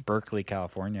Berkeley,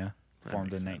 California,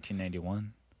 formed in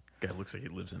 1991. Guy looks like he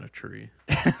lives in a tree.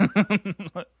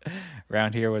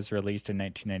 Round Here was released in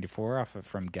 1994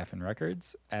 from Geffen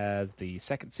Records as the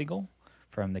second single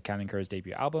from the Counting Crows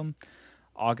debut album,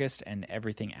 August and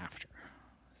Everything After.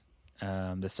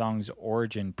 The song's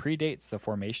origin predates the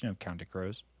formation of Counting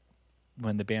Crows,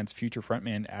 when the band's future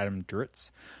frontman Adam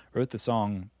Duritz wrote the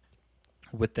song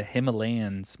with the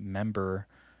Himalayans member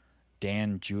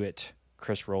Dan Jewett,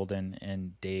 Chris Roldan,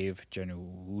 and Dave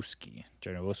Januszewski.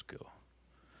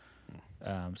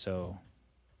 So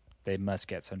They must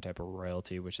get some type of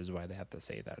royalty, which is why they have to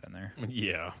say that in there.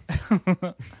 Yeah.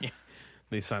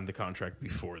 They signed the contract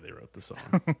before they wrote the song.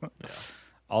 Yeah.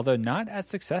 Although not as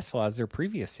successful as their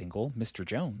previous single, Mr.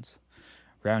 Jones.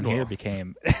 Round Here Oh.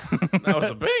 became That was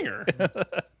a banger.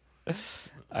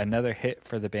 another hit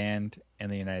for the band in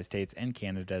the United States and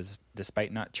Canada,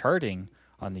 despite not charting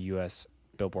on the U.S.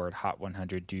 Billboard Hot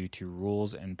 100 due to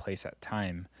rules in place at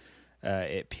time.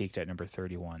 It peaked at number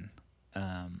 31.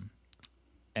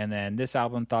 And then this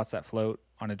album, Thoughts That Float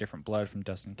on a Different Blood from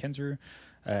Dustin Kensrue,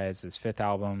 is his fifth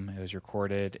album. It was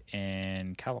recorded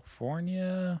in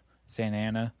California, Santa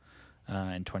Ana,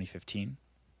 in 2015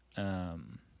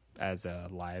 as a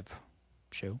live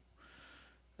show.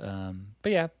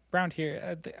 But yeah, Round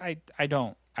Here, I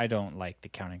don't like the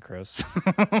Counting Crows,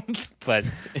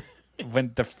 but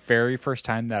when the very first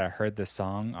time that I heard this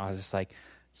song, I was just like,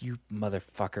 you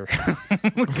motherfucker.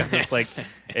 Because it's like,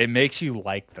 it makes you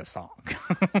like the song.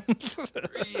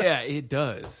 Yeah, it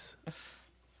does.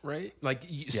 Right? Like,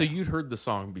 so Yeah. you'd heard the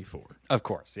song before. Of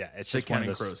course, yeah. It's The just one of Counting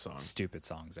those Crows song. stupid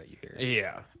songs that you hear.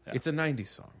 Yeah. It's a 90s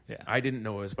song. Yeah. I didn't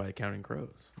know it was by Counting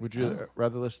Crows. Would you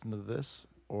rather listen to this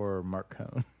or Mark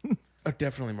Cohn? Oh,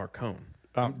 definitely Marcone.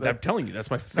 Um, I'm telling you,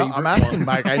 that's my No, favorite I'm asking one.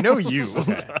 Mike. I know you.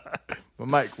 But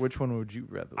Mike, which one would you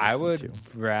rather listen I would to?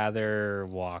 rather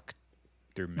walk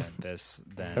through Memphis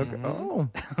than Okay. Oh,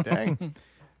 dang.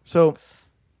 So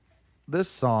this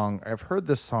song, I've heard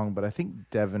this song, but I think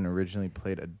Devin originally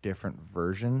played a different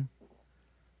version.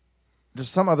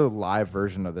 Just some other live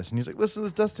version of this. And he's like, listen to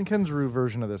this Dustin Kensrue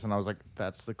version of this. And I was like,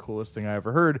 that's the coolest thing I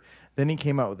ever heard. Then he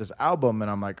came out with this album,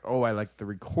 and I'm like, oh, I like the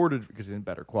recorded because it's in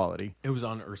better quality. It was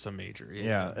on Ursa Major.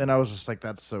 Yeah. And I was just like,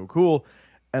 that's so cool.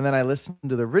 And then I listened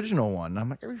to the original one. And I'm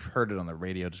like, I've heard it on the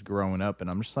radio just growing up. And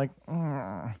I'm just like,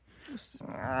 I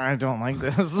don't like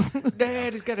this.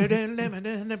 Daddy's got it in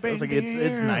It's like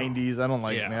it's 90s. I don't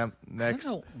like Yeah. man. I Next.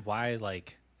 don't know why,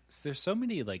 there's so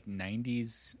many,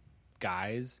 90s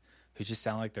guys who just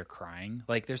sound like they're crying.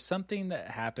 Like, there's something that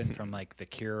happened from, The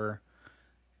Cure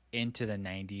into the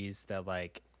 90s that,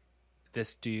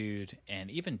 this dude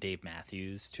and even Dave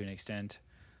Matthews, to an extent,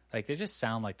 they just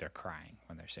sound like they're crying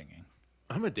when they're singing.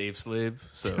 I'm a Dave slave,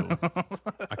 so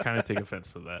I kind of take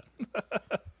offense to that.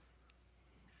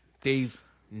 Dave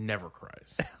never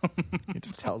cries. He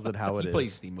just tells it how it He is.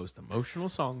 plays the most emotional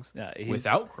songs Yeah, he's-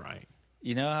 without crying.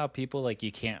 You know how people,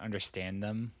 you can't understand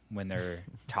them when they're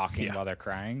talking Yeah. while they're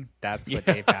crying? That's what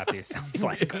Dave Matthews sounds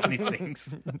like when he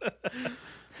sings.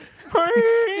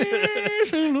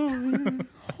 Praise the Lord.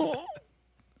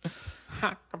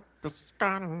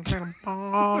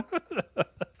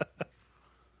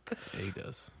 Yeah, he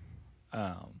does.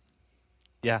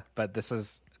 Yeah, but it's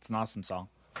an awesome song.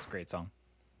 It's a great song.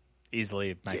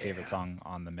 Easily my favorite song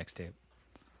on the mixtape.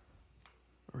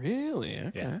 Really?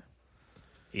 Okay. Yeah.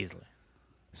 Easily.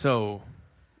 So,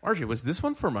 RJ, was this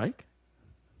one for Mike?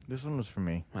 This one was for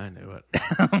me. I knew it.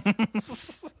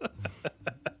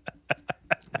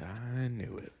 I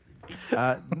knew it.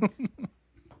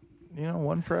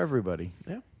 One for everybody.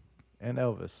 Yeah. And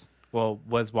Elvis. Well,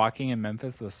 was Walking in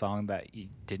Memphis the song that you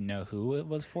didn't know who it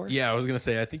was for? Yeah, I was gonna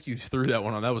say. I think you threw that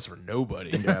one on. That was for nobody.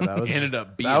 Yeah, that was ended just,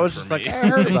 up being. That was for just me. like, I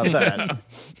heard about that.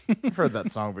 I've heard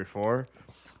that song before.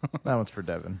 That one's for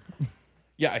Devin.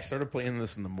 Yeah, I started playing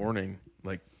this in the morning,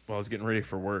 while I was getting ready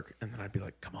for work, and then I'd be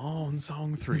like, "Come on,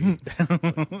 song 3,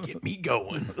 It's like, get me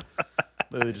going."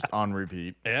 Literally just on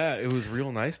repeat. Yeah, it was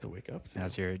real nice to wake up to.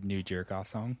 That's your new jerk off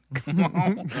song.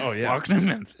 Oh yeah, Walking in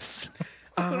Memphis.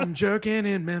 I'm jerking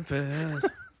in Memphis.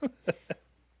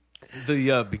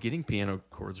 The beginning piano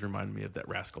chords reminded me of that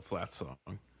Rascal Flatts song.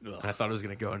 And I thought I was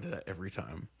going to go into that every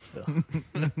time.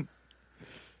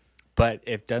 But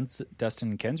if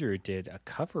Dustin Kensrue did a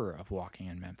cover of Walking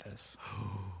in Memphis,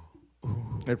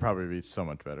 It'd probably be so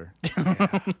much better.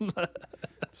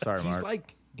 Sorry,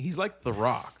 Mark. He's like The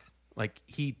Rock.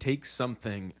 He takes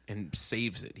something and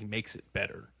saves it. He makes it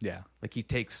better. yeah. He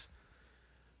takes.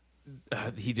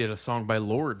 He did a song by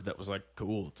Lord that was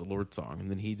cool. It's a Lord song,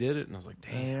 and then he did it, and I was like,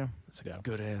 damn, Yeah. that's a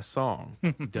good ass song.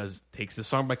 He takes the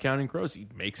song by Counting Crows, he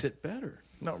makes it better.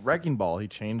 No, Wrecking Ball. He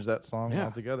changed that song Yeah.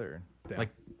 altogether.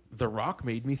 The Rock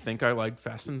made me think I liked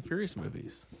Fast and the Furious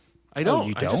movies. I don't.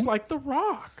 you I just don't? like The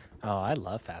Rock. Oh, I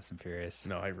love Fast and Furious.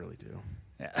 No, I really do.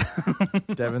 Yeah.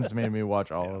 Devin's made me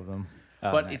watch all of them.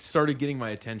 But nice. it started getting my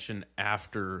attention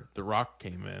after The Rock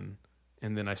came in,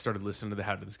 and then I started listening to the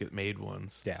How Did This Get Made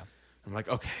ones. Yeah. I'm like,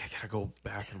 okay, I gotta go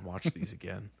back and watch these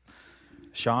again.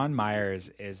 Sean Myers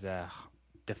is a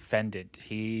defendant.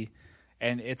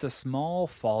 And it's a small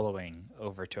following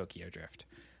over Tokyo Drift.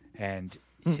 And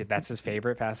that's his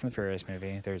favorite Fast and the Furious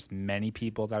movie. There's many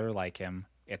people that are like him.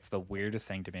 It's the weirdest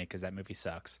thing to me because that movie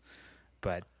sucks.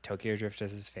 But Tokyo Drift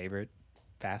is his favorite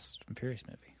Fast and Furious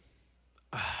movie.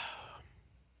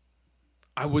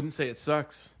 I wouldn't say it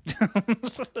sucks.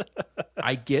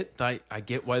 I get why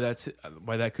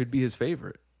that could be his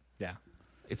favorite. Yeah.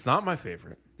 It's not my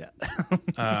favorite. Yeah.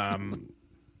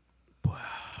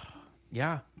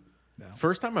 Yeah. No.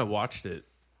 First time I watched it,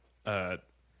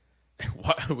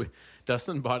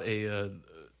 Dustin bought a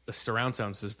surround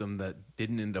sound system that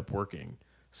didn't end up working,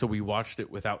 so we watched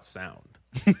it without sound.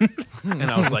 And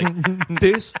I was like,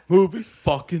 "This movie's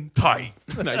fucking tight."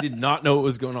 And I did not know what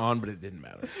was going on, but it didn't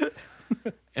matter.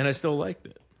 And I still liked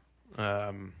it.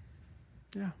 Yeah,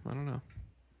 I don't know.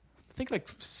 I think like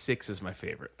 6 is my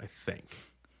favorite. I think.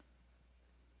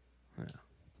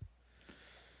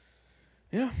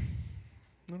 Yeah.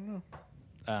 I don't know.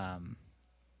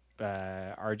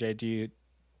 RJ,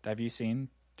 have you seen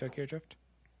Tokyo Drift?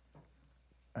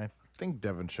 I think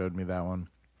Devin showed me that one.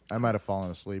 I might have fallen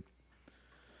asleep.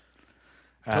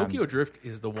 Tokyo Drift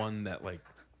is the one that like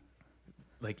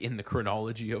in the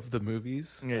chronology of the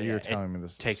movies. Yeah, you were telling me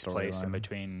this Takes place in storyline.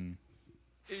 between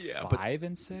Yeah, 5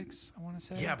 and 6, I want to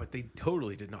say. Yeah, but they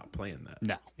totally did not plan that.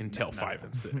 No. Until No. 5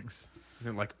 and 6. And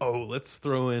they're like, oh, let's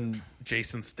throw in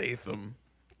Jason Statham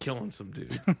killing some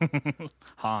dude.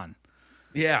 Han.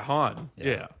 Yeah, Han.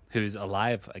 Yeah. Who's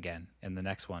alive again in the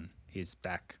next one. He's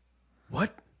back.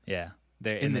 What? Yeah.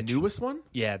 They're In the newest one?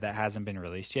 Yeah, that hasn't been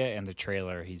released yet. In the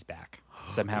trailer, he's back.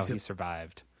 Somehow Is it- he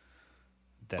survived.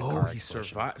 The Oh, car he explosion.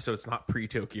 survived. So it's not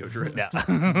pre-Tokyo Drift. Yeah.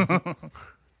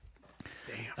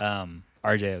 Damn.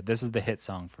 RJ, this is the hit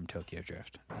song from Tokyo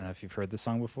Drift. I don't know if you've heard this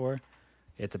song before.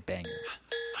 It's a banger.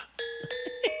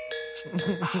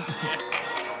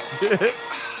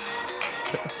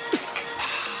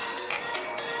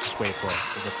 Just wait for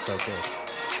it. It gets so good.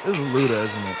 This is Luda,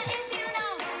 isn't it?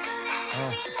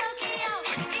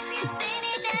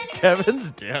 Devin's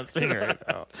dancing right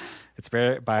now. It's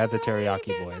by the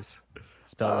Teriyaki Boys.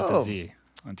 Spelled with Oh. a Z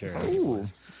on Teriyaki Ooh.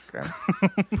 Boys. Okay.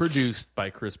 Produced by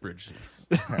Chris Bridges.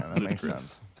 Yeah, that makes Ludacris.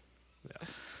 sense.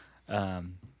 All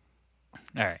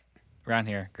right. Around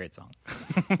here, great song.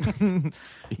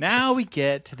 Now we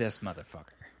get to this motherfucker.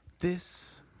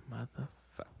 This motherfucker.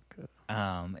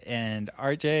 And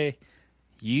RJ,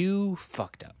 you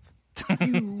fucked up.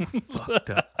 You fucked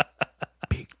up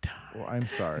big time. Well, I'm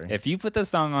sorry. If you put this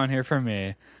song on here for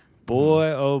me,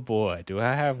 boy, oh boy, do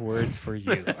I have words for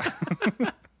you.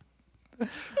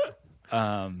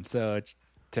 So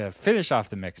to finish off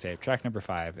the mixtape, track number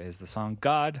 5 is the song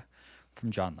God from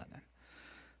John Lennon.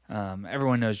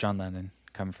 Everyone knows John Lennon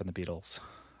coming from the Beatles.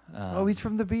 Oh, he's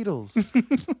from the Beatles.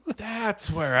 That's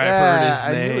where I've Yeah, heard his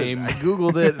I knew it. name. I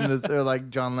Googled it, and they're like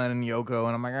John Lennon, Yoko,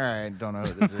 and I'm like, all right, don't know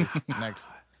who this is. Next.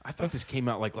 I thought this came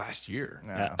out like last year.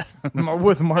 Yeah.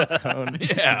 With Mark Cohn.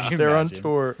 Yeah. They're on Imagine.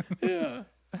 tour. Yeah.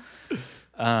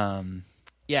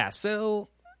 Yeah, so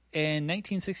in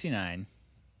 1969,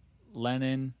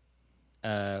 Lennon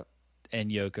and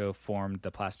Yoko formed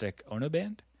the Plastic Ono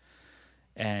Band.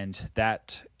 And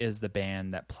that is the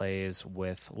band that plays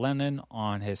with Lennon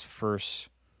on his first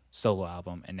solo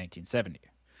album in 1970.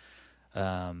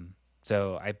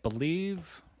 So I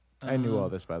believe... I knew all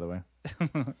this, by the way.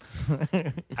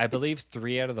 I believe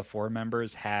 3 out of the 4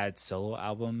 members had solo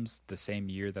albums the same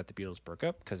year that the Beatles broke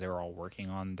up because they were all working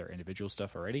on their individual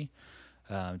stuff already.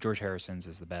 George Harrison's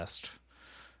is the best.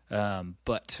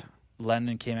 But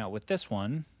Lennon came out with this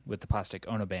one with the Plastic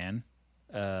Ono Band.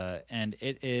 And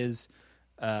it is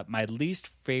my least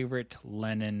favorite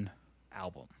Lennon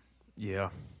album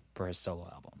Yeah. for his solo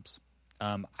albums.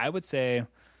 I would say,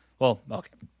 well,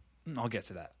 okay, I'll get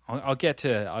to that. I'll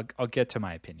get to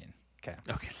my opinion. Okay.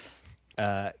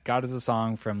 Okay. God is a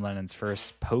song from Lennon's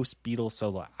first post-Beatles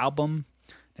solo album,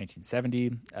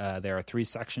 1970. There are 3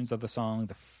 sections of the song.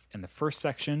 In the first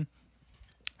section,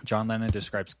 John Lennon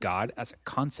describes God as a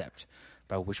concept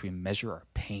by which we measure our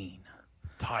pain.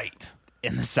 Tight.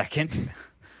 In the second,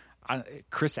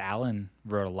 Chris Allen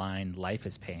wrote a line, "Life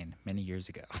is pain," many years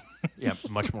ago. Yeah,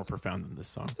 much more profound than this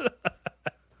song.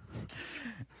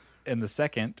 In the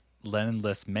second, Lennon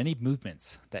lists many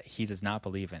movements that he does not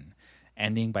believe in,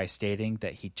 ending by stating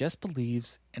that he just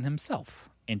believes in himself,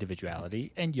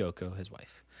 individuality, and Yoko, his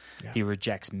wife. Yeah. He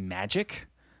rejects magic,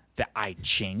 the I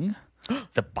Ching,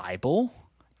 the Bible,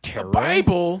 terror,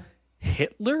 Bible.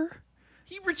 Hitler,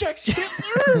 He rejects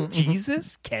Hitler.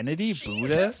 Jesus, Kennedy,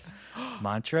 Jesus. Buddha,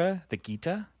 mantra, the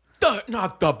Gita,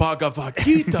 Not the Bhagavad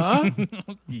Gita.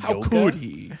 How yoga, could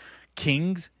he?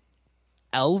 Kings,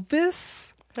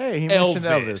 Elvis. Hey, he mentioned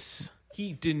Elvis. Elvis.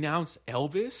 He denounced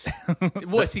Elvis.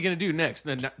 What's he going to do next?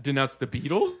 Then denounce the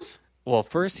Beatles? Well,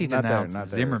 first he Not there, denounced not there,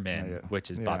 Zimmerman, not yet.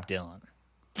 which is Yeah. Bob Dylan.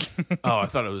 Oh, I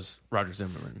thought it was Roger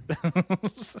Zimmerman,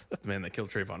 the man that killed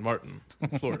Trayvon Martin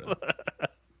in Florida.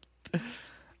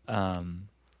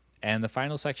 And the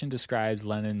final section describes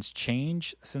Lennon's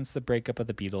change since the breakup of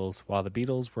the Beatles. While the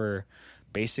Beatles were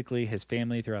basically his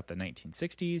family throughout the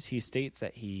 1960s, he states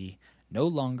that he is no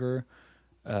longer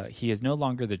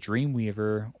the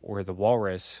Dreamweaver or the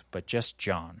Walrus, but just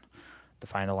John. The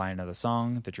final line of the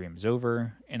song, "The Dream is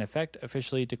Over," in effect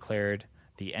officially declared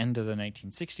the end of the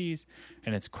 1960s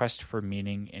and its quest for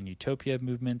meaning in utopia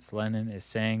movements. Lennon is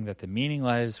saying that the meaning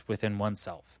lies within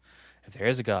oneself. If there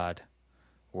is a God,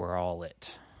 we're all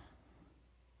it.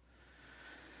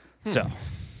 So,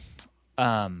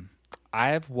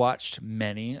 I've watched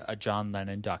many John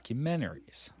Lennon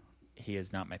documentaries. He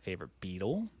is not my favorite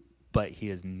Beatle, but he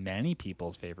is many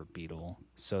people's favorite Beatle.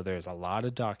 So there's a lot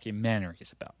of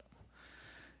documentaries about him.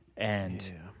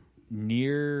 And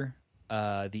near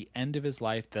the end of his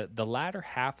life, the latter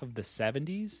half of the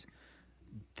 70s,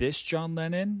 this John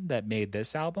Lennon that made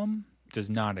this album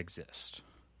does not exist.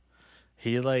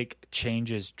 He like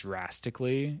changes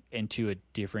drastically into a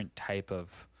different type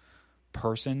of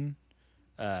person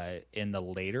in the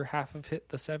later half of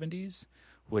the 70s,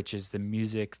 which is the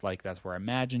music, like that's where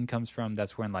Imagine comes from.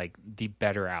 That's when like the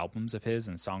better albums of his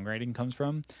and songwriting comes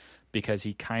from, because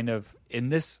he kind of, in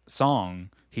this song,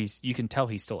 you can tell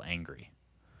he's still angry.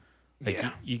 Like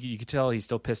you can tell he's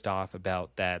still pissed off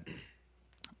about that.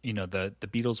 You know, the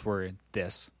Beatles were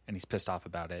this, and he's pissed off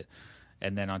about it.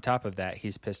 And then on top of that,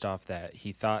 he's pissed off that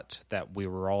he thought that we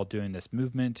were all doing this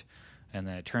movement, and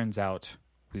then it turns out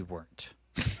we weren't.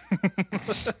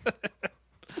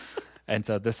 And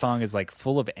so this song is like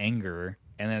full of anger,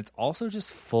 and then it's also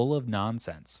just full of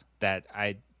nonsense that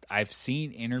I've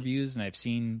seen interviews and I've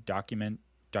seen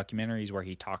documentaries where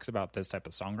he talks about this type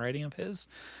of songwriting of his,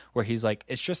 where he's like,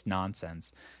 it's just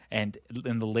nonsense. And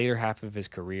in the later half of his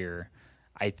career,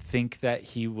 I think that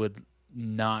he would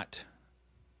not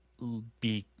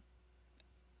be,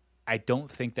 I don't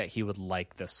think that he would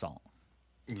like this song.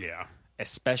 Yeah.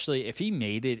 Especially if he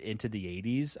made it into the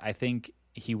 80s, I think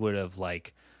he would have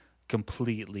like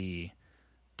completely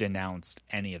denounced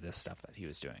any of this stuff that he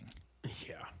was doing.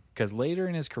 Yeah. Because later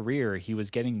in his career, he was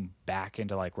getting back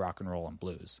into like rock and roll and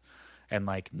blues, and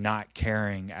like not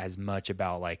caring as much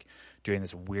about like doing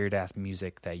this weird ass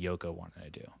music that Yoko wanted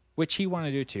to do, which he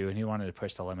wanted to do too, and he wanted to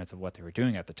push the limits of what they were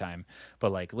doing at the time.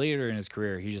 But like later in his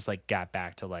career, he just like got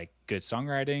back to like good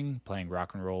songwriting, playing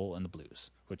rock and roll and the blues,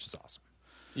 which is awesome.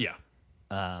 Yeah.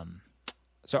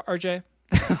 So RJ,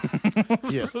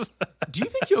 Yes. Do you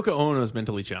think Yoko Ono is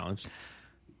mentally challenged?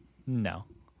 no.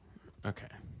 Okay.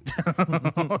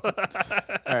 All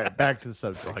right, back to the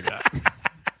subject. All I got.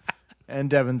 And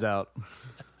Devin's out.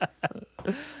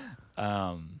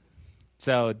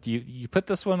 So you put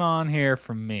this one on here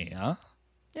for me, huh?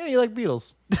 Yeah, you like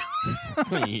Beatles.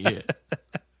 Yeah.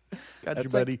 Got you,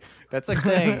 buddy. That's like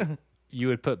saying you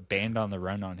would put Band on the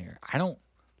Run on here. I don't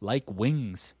like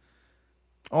Wings.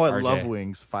 Oh, I RJ. love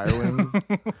wings. Fire wings.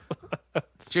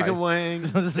 Chicken Spicy-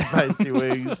 wings. Spicy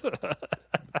wings.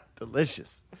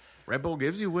 Delicious. Red Bull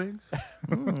gives you wings.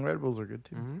 Red Bulls are good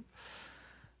too.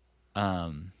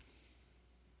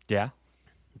 Yeah.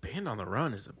 Band on the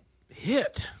Run is a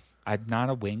hit. I'm not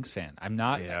a Wings fan. I'm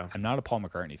not. Yeah. I'm not a Paul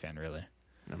McCartney fan, really.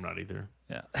 I'm not either.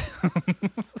 Yeah.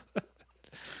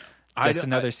 I Just don't-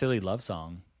 another silly love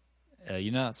song.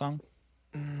 You know that song?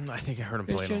 I think I heard him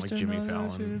play it on like Jimmy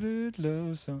Fallon.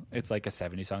 Love song. It's like a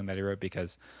 70s song that he wrote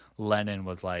because Lennon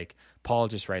was like, Paul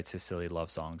just writes his silly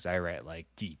love songs. I write like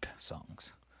deep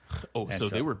songs. Oh, And so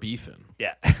so- they were beefing.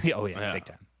 Yeah. Oh, yeah, Yeah. big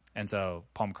time. And so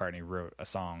Paul McCartney wrote a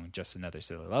song, just another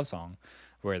silly love song,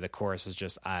 where the chorus is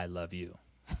just, I love you.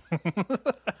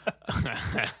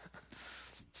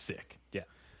 Sick. Yeah.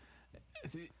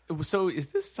 So is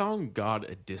this song God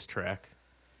a diss track?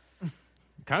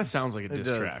 Kind of sounds like a diss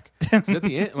does. track. 'Cause at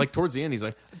the end, like towards the end, he's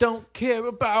like, "I don't care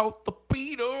about the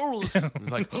Beatles."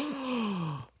 It's like,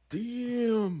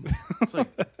 damn. It's like,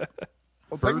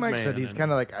 Well, it's like Mike Birdman said, he's and-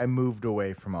 kind of like, I moved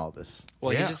away from all this.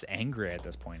 Well, Yeah. he's just angry at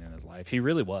this point in his life. He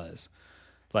really was.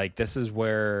 Like, this is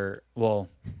where, well,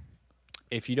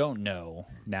 if you don't know,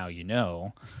 now you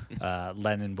know,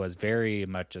 Lennon was very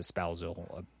much a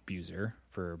spousal abuser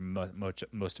for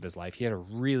most of his life. He had a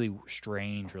really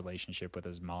strange relationship with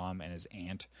his mom and his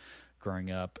aunt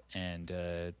growing up,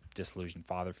 and disillusioned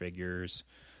father figures.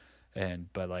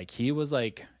 But like, he was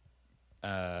like,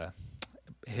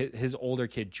 his older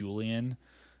kid, Julian,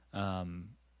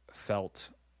 felt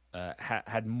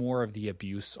had more of the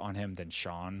abuse on him than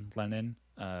Sean Lennon.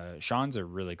 Sean's a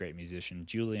really great musician.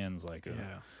 Julian's like,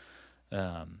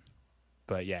 yeah.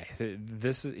 but yeah,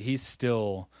 he's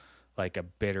still like a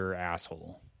bitter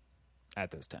asshole.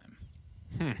 at this time.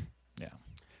 Yeah.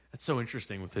 That's so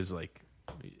interesting with his like.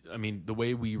 I mean, the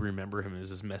way we remember him is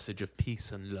his message of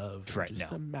peace and love. Right,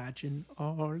 Just no. imagine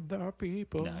all the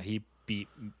people. No, he beat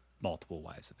multiple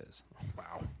wives of his.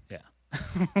 Wow. Yeah.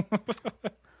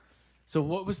 So,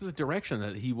 what was the direction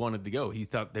that he wanted to go? He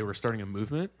thought they were starting a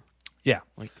movement. Yeah.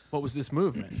 Like, what was this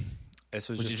movement? This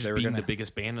was Was it just just they were being gonna, the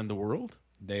biggest band in the world?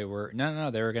 they were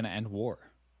they were going to end war.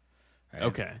 Right?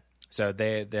 Okay. So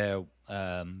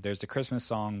there's the Christmas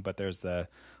song, but there's the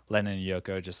Lennon and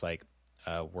Yoko just like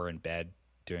were in bed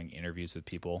doing interviews with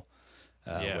people,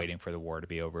 waiting for the war to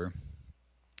be over.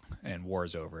 And war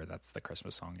is over. That's the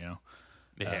Christmas song,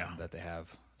 that they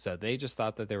have. So they just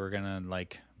thought that they were gonna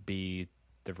like be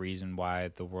the reason why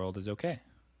the world is okay,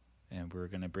 and we're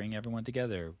gonna bring everyone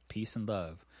together, peace and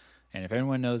love. And if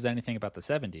anyone knows anything about the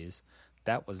 70s,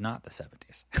 that was not the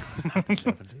 70s. Not the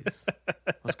 70s.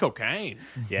 That's cocaine.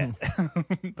 Yeah.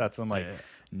 That's when like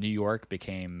New York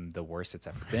became the worst it's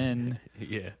ever been.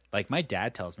 Yeah. Like my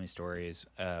dad tells me stories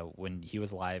when he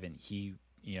was alive and he,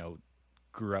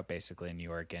 grew up basically in New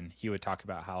York, and he would talk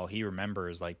about how he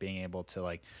remembers like being able to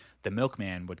like the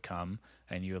milkman would come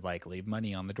and you would like leave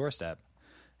money on the doorstep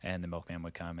and the milkman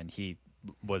would come, and he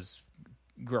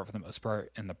grew up for the most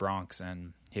part in the Bronx,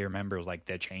 and he remembers like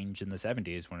the change in the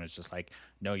 70s when it's just like,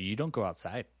 no, you don't go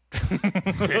outside.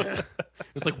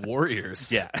 It's like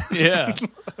Warriors. Yeah. Yeah.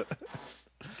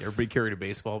 Everybody carried a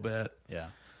baseball bat. Yeah.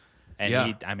 And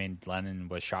Yeah. Lennon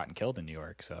was shot and killed in New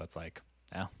York, so it's like,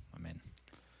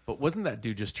 But wasn't that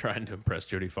dude just trying to impress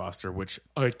Jodie Foster, which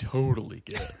I totally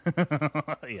get.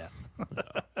 yeah.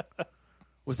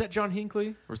 Was that John Hinckley?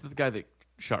 Or was that the guy that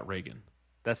shot Reagan?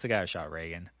 That's the guy who shot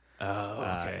Reagan. Oh,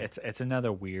 okay. It's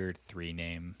another weird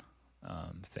 3-name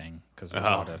thing because there's a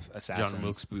lot of assassins. John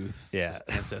Wilkes Booth, Yeah.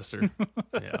 his ancestor.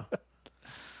 Yeah.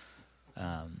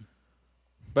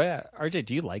 But yeah, RJ,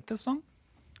 do you like this song?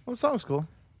 Well, the song's cool.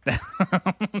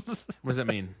 What does that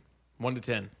mean? 1 to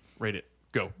 10. Rate it.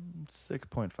 Go.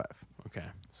 6.5. Okay.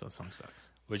 So the song sucks.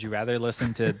 Would you rather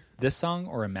listen to this song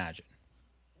or Imagine?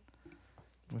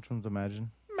 Which one's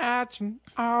Imagine? Imagine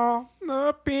all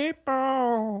the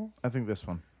people I think this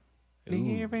one.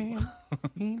 living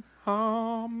in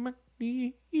harmony.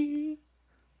 Yeah,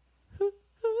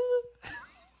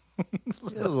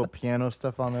 a little piano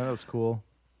stuff on there. That was cool.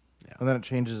 Yeah. And then it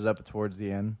changes up towards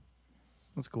the end.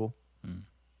 That's cool.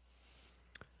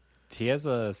 He has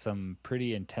some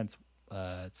pretty intense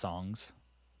songs.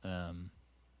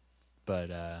 But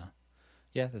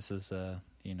yeah, this is,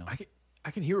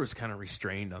 I can hear it was kind of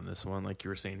restrained on this one. Like you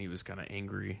were saying, he was kind of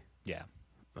angry. yeah,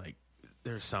 Like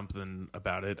there's something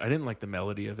about it. I didn't like the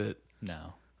melody of it.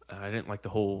 no. I didn't like the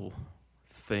whole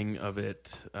thing of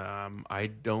it. I'm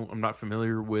not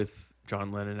familiar with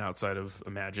John Lennon outside of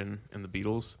Imagine and the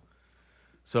Beatles.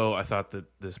 So I thought that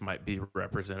this might be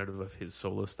representative of his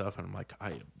solo stuff. And I'm like,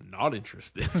 I am not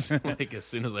interested. Like as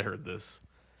soon as I heard this.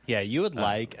 Yeah, you would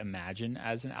like Imagine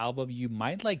as an album. You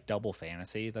might like Double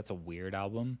Fantasy. That's a weird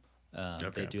album. Okay.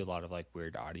 They do a lot of like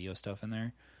weird audio stuff in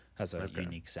there. Has a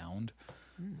unique sound.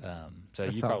 So That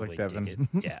you sounds probably like Devin. dig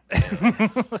it. Yeah.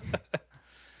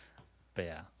 But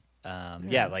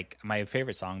yeah. Like my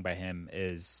favorite song by him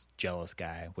is Jealous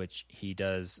Guy, which he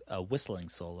does a whistling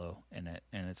solo in it,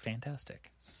 and it's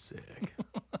fantastic. Sick.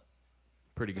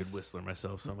 Pretty good whistler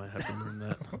myself, so I might have to learn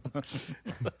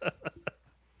that.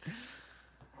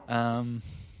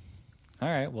 All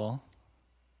right, well,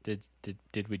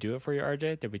 did we do it for you,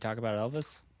 RJ? Did we talk about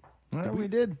Elvis? Well, we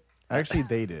did. Actually,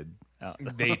 they did. Oh.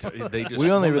 They just We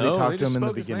only really no, talked they to just him in the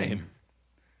spoke his beginning. name.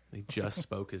 They just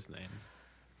spoke his name.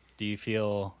 Do you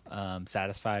feel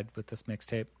satisfied with this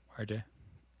mixtape, RJ?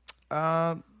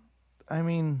 I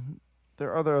mean,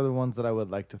 there are other ones that I would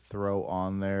like to throw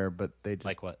on there, but they just.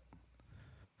 Like what?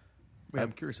 Wait,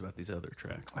 I'm curious about these other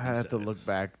tracks. I have to look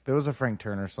back. There was a Frank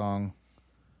Turner song.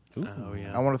 Ooh. Oh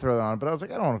yeah. I want to throw that on, but I was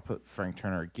like, I don't want to put Frank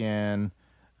Turner again. And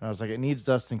I was like, it needs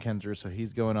Dustin Kensrue, so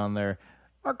he's going on there.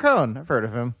 Mark Cohn, I've heard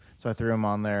of him, so I threw him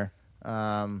on there.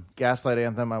 Gaslight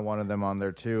Anthem, I wanted them on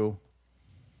there too.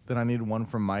 Then I needed one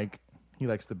from Mike. He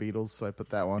likes the Beatles, so I put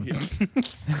that one.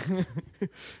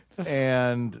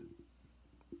 And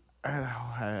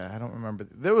I don't remember.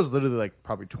 There was literally like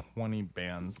probably 20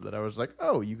 bands that I was like,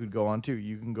 oh, you could go on too.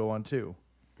 You can go on too.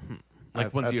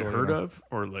 Like ones you had heard of,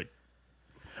 or like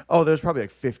Oh, there's probably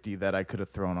like 50 that I could have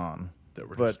thrown on. that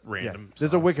were But just random.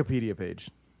 there's a songs. Wikipedia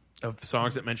page. of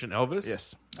songs that mention Elvis.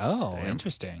 Yes. Oh, Damn.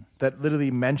 interesting. That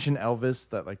literally mention Elvis,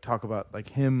 that like talk about like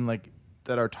him, like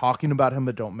that are talking about him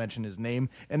but don't mention his name,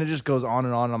 and it just goes on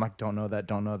and on. And I'm like, don't know that,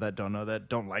 don't know that, don't know that,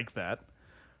 don't like that.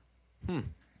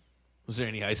 Was there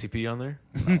any ICP on there?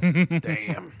 No.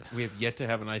 Damn. We have yet to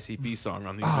have an ICP song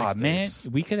on these Oh, man.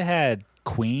 mixtapes. We could have had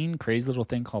Queen, Crazy Little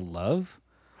Thing Called Love.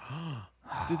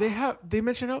 Do they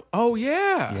mention it? Oh,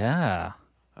 yeah. Yeah.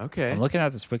 Okay. I'm looking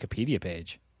at this Wikipedia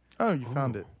page. Oh, you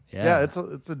found it. Yeah. Yeah,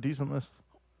 it's a decent list.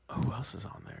 Who else is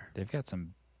on there? They've got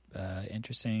some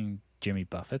interesting Jimmy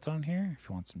Buffett's on here if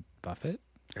you want some Buffett.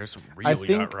 There's some I really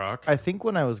think yacht rock. I think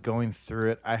when I was going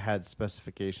through it, I had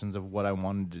specifications of what I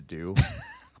wanted to do.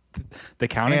 The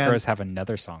Counting And- Crows have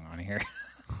another song on here.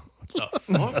 The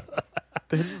fuck?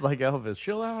 They just like Elvis.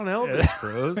 Chill out on Elvis,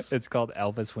 Crows. It's called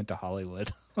Elvis Went to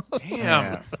Hollywood. Damn.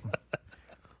 Yeah.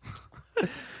 Is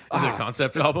it a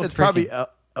concept album? It's probably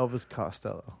Elvis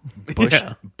Costello. Bush,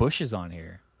 Yeah. Bush is on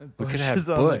here. We could Bush have is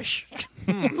on there. Bush.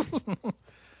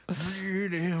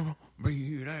 Breathe in,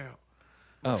 breathe out.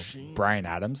 Oh, Brian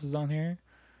Adams is on here.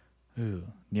 Ooh,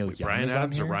 Neil Young Brian is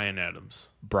Adams on or here. Ryan Adams?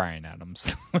 Brian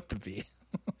Adams with the V.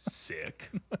 Sick.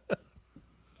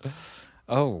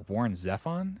 Oh, Warren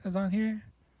Zevon is on here,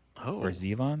 Oh. or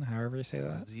Zevon, however you say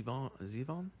that.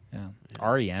 Zevon? Yeah.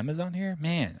 REM is on here.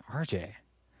 Man, RJ.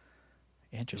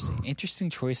 Interesting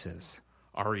choices.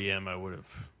 REM, I would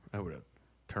have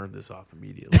turned this off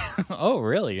immediately. Oh,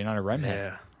 really? You're not a Rem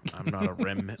head? Yeah. I'm not a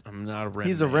REM. I'm not a REM.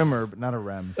 He's a man. rimmer, but not a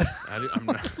rem. I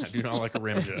do not like a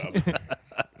REM job.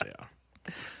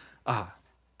 Yeah. Ah,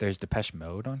 there's Depeche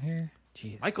Mode on here.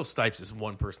 Jeez. Michael Stipes is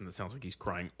one person that sounds like he's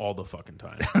crying all the fucking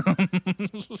time.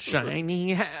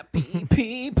 Shiny, happy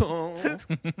people.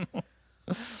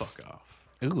 Fuck off.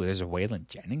 Ooh, there's a Waylon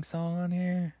Jennings song on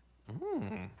here.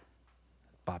 Mm.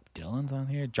 Bob Dylan's on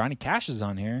here. Johnny Cash is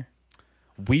on here.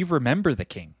 We Remember the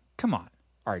King. Come on,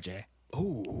 RJ.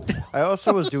 Ooh. I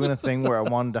also was doing a thing where I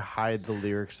wanted to hide the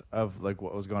lyrics of like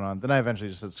what was going on. Then I eventually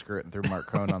just said screw it and threw Mark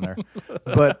Cohn on there.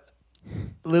 But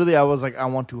literally, I was like, I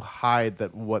want to hide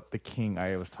that what the king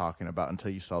I was talking about until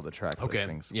you saw the track Okay.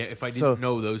 listings. Yeah, if I didn't So-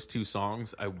 know those two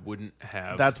songs, I wouldn't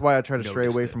have. That's why I try to stray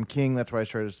noticed away it. from King. That's why I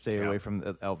try to stay Yeah. away from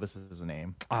Elvis as a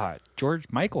name. George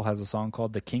Michael has a song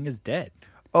called "The King Is Dead."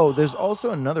 Oh, there's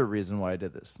also another reason why I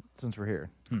did this. Since we're here,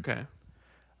 Okay.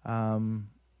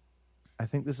 I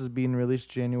think this is being released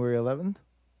January 11th.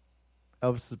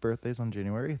 Elvis's birthday's on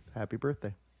January 8th. Happy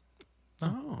birthday!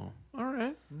 Oh, all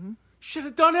right. Should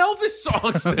have done Elvis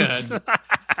songs then.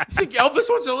 You think Elvis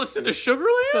wants to listen to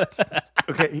Sugarland?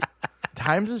 Okay,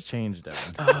 times has changed,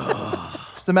 Devin.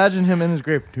 Just imagine him in his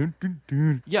grave.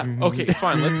 Yeah. Okay.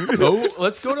 Fine.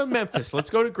 Let's go to Memphis. Let's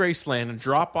go to Graceland and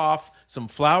drop off some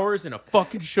flowers and a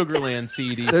fucking Sugarland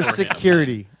CD. There's for him.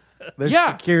 security. There's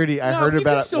Yeah. security. I No, heard he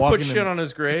about can it. still put walking shit in. on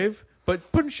his grave,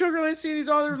 but putting Sugarland CDs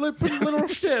on there, putting little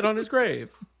shit on his grave.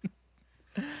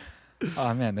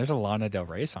 Oh man, there's a Lana Del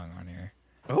Rey song on here.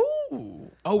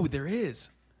 Oh, there is.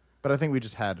 But I think we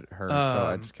just had her, so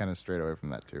I just kind of strayed away from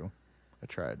that too. I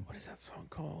tried. What is that song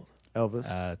called? Elvis.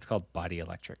 It's called "Body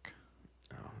Electric."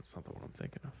 Oh, that's not the one I'm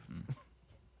thinking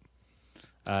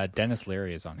of. Dennis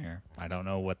Leary is on here. I don't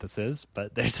know what this is,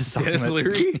 but there's a song. Dennis that-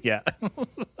 Leary? Yeah.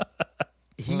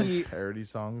 He Parody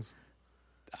songs.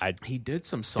 he did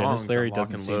some songs. Dennis Leary on Lock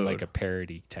doesn't and seem Load. like a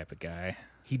parody type of guy.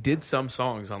 He did some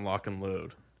songs on Lock and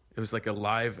Load. It was like a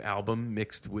live album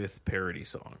mixed with parody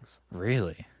songs.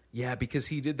 Really? Yeah, because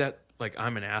he did that like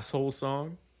 "I'm an Asshole"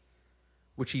 song,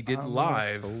 which he did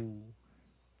live.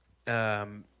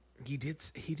 He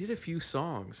did a few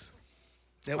songs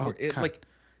that were God. like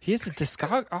He has a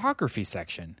discography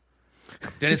section.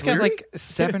 Dennis He's got Leary? like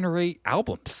 7 or 8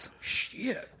 albums.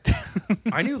 Shit.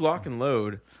 I knew Lock and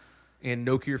Load and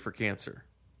No Cure for Cancer.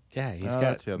 Yeah, he's Oh, got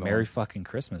that's the other Merry one. Fucking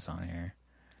Christmas on here.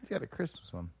 He's got a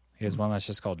Christmas one. He has one that's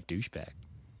just called Douchebag.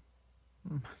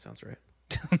 Sounds right.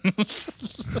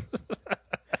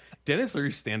 Dennis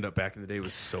Leary's stand-up back in the day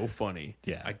was so funny.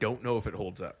 Yeah. I don't know if it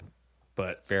holds up,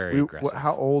 but Very aggressive.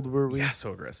 How old were we? yeah,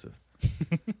 so aggressive.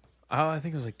 I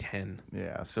think it was like 10.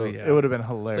 Yeah, so yeah. it would have been It's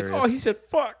hilarious. like, oh, he said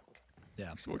fuck. Yeah.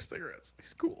 He smokes cigarettes.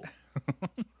 He's cool.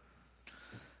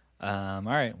 All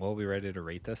right. Well, we ready to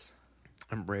rate this?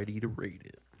 I'm ready to rate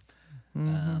it.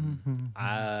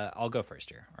 I'll go first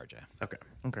here, RJ. Okay.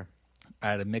 Okay. I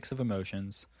had a mix of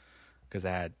emotions because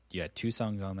you had 2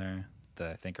 songs on there that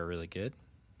I think are really good.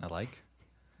 I like.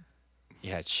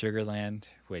 You had Sugarland,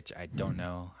 which I don't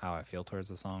know how I feel towards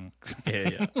the song. Yeah,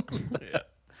 yeah. Yeah.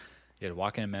 You had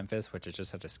Walking in Memphis, which I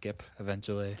just had to skip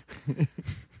eventually.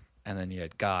 And then you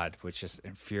had God, which just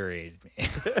infuriated me.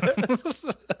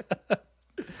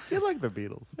 You like the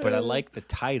Beatles. But I like the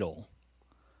title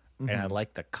and I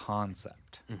like the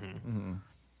concept.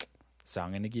 So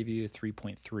I'm going to give you a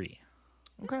 3.3.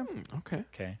 Okay. Okay.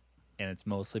 Okay. and it's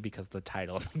mostly because of the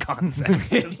title and the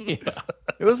concept.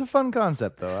 It was a fun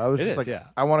concept, though. I was It just is, like, yeah.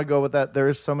 I want to go with that. There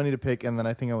is so many to pick, and then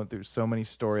I think I went through so many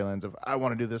storylines of I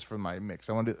want to do this for my mix.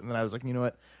 I want to, and then I was like, you know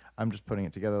what? I'm just putting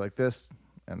it together like this,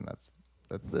 and that's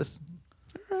this.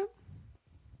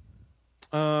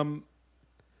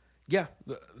 Yeah,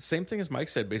 the same thing as Mike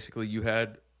said. Basically, you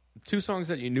had 2 songs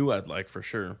that you knew I'd like for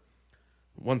sure.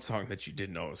 1 song that you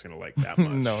didn't know I was going to like that much.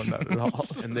 No, not at all.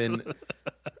 And then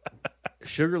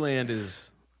Sugarland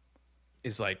is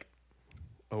like,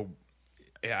 oh,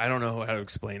 yeah, I don't know how to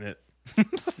explain it. I'm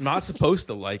not supposed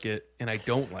to like it, and I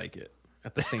don't like it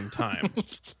at the same time.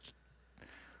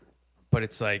 But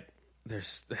it's like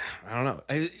there's, I don't know.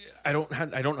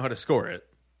 I don't know how to score it.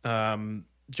 John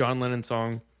Lennon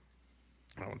song,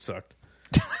 that one sucked.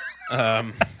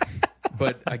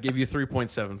 But I give you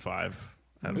 3.75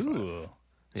 out of 5. Ooh,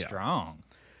 Yeah. strong.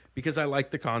 Because I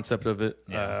like the concept of it.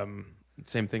 Yeah.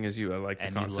 Same thing as you. I like the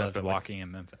And you concept. love Walking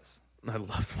in Memphis. I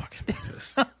love Walking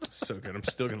Memphis. So good. I'm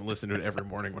still going to listen to it every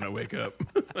morning when I wake up.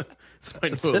 It's my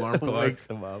new alarm clock. Wakes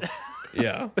him up.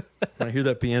 Yeah. When I hear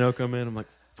that piano come in, I'm like,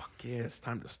 fuck yeah, it's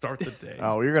time to start the day.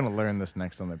 Oh, you're gonna learn this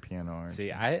next on the piano, aren't you?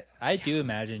 See, I do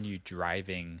imagine you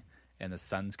driving and the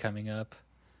sun's coming up,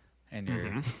 and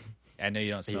you're. I know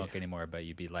you don't smoke anymore, but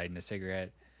you'd be lighting a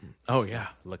cigarette, Oh, yeah.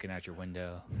 looking out your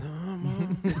window.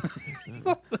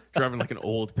 Driving like an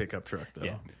old pickup truck, though.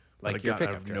 Yeah. Like Like your out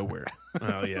pickup of truck. nowhere.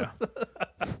 Oh, yeah.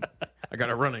 I got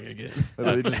it running again.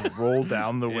 Literally just roll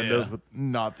down the windows Yeah. with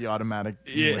not the automatic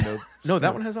Yeah. windows. No,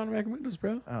 that one has automatic windows,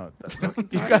 bro. Oh,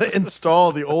 you got to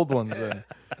install the old ones then.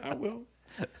 I will.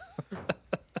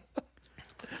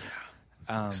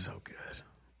 So good.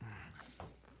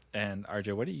 And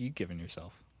RJ, what are you giving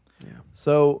yourself? Yeah.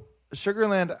 So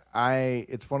Sugarland,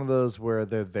 it's one of those where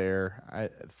they're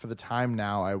there. For the time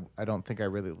now, I don't think I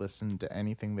really listen to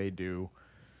anything they do.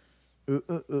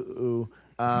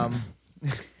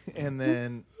 And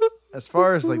then as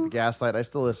far as like the Gaslight, I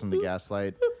still listen to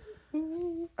Gaslight.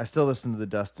 I still listen to the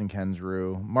Dustin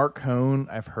Kensrue. Mark Cohn,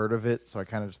 I've heard of it, so I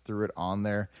kind of just threw it on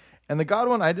there. And the God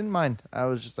one, I didn't mind. I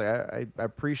was just like, I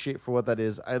appreciate for what that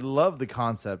is. I love the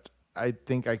concept. I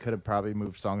think I could have probably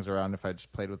moved songs around if I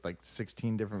just played with like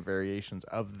 16 different variations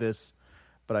of this,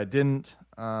 but I didn't.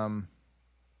 I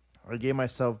gave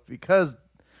myself, because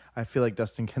I feel like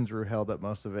Dustin Kensrue held up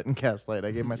most of it in Gaslight,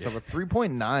 I gave myself a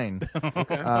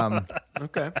 3.9.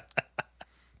 Okay.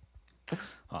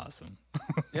 Awesome.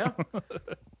 Yeah.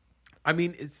 I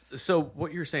mean, it's so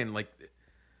what you're saying, like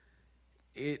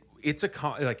it is a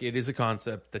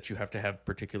concept that you have to have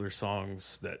particular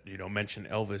songs that, you know, mention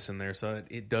Elvis in there, so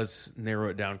it does narrow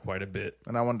it down quite a bit.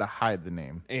 And I wanted to hide the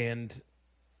name. And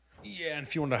yeah, and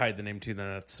if you want to hide the name too, then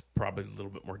that's probably a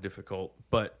little bit more difficult.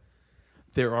 But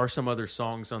there are some other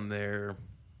songs on there.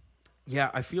 Yeah,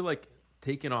 I feel like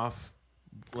taking off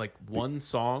like one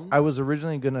song. I was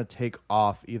originally going to take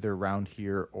off either Round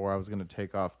Here or I was going to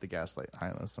take off the Gaslight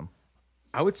Nihilism.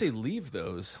 I would say leave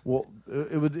those. Well,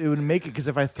 it would make it, because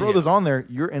if I throw those on there,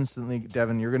 you're instantly,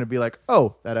 Devin, you're going to be like,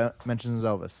 oh, that mentions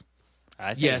Elvis.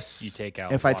 I say Yes. you take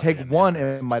out. If I Walking take in one,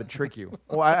 Memphis. it might trick you.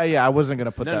 Well, I wasn't going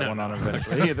to put that no, one no. on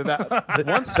eventually. Either. That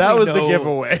Once we was the know-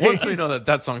 giveaway. Once we know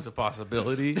that song's a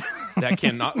possibility, that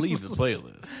cannot leave the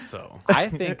playlist. So I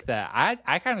think that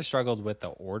I kind of struggled with the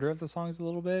order of the songs a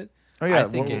little bit. Oh, yeah. I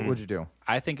think What would you do?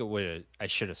 I think I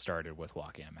should have started with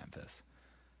Walking in Memphis.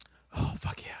 oh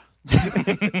fuck yeah.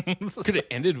 Could have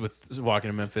ended with Walking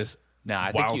in Memphis. No,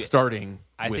 I think while you- starting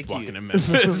I with think you- Walking in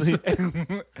Memphis.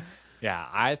 Yeah,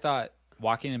 I thought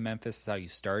Walking in Memphis is how you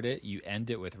start it. You end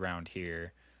it with Round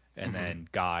Here, and then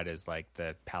God is like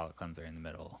the palate cleanser in the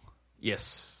middle.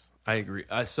 Yes, I agree.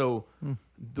 So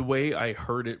the way I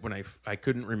heard it when I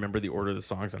couldn't remember the order of the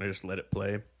songs, and I just let it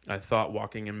play. I thought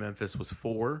Walking in Memphis was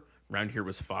 4, Round Here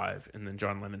was 5, and then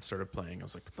John Lennon started playing. I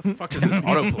was like, what the fuck is this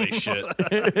autoplay shit?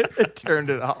 It turned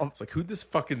it off. It's like, who'd this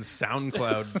fucking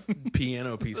SoundCloud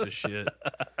piano piece of shit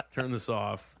turn this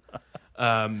off?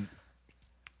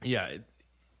 Yeah,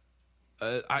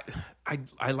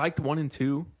 I liked 1 and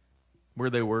 2 where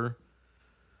they were.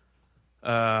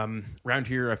 Round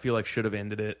Here, I feel like should have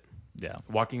ended it. Yeah,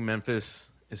 Walking Memphis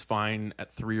is fine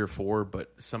at 3 or 4,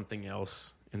 but something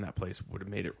else in that place would have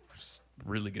made it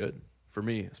really good for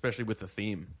me, especially with the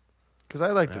theme. Because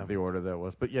I liked it the order that it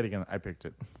was. But yet again, I picked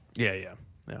it. Yeah.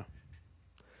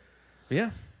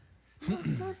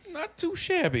 Not too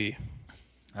shabby.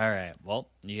 All right. Well,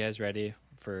 you guys ready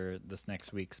for this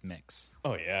next week's mix?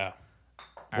 Oh yeah. All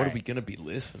What right. are we gonna be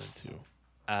listening to?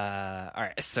 All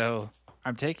right. So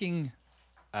I'm taking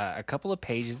a couple of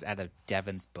pages out of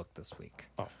Devin's book this week.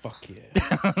 Oh fuck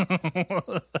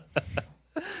yeah.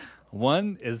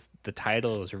 One is the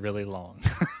title is really long.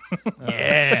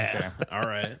 Yeah. All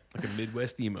right. Like a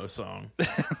Midwest emo song.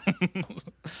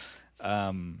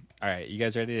 All right, you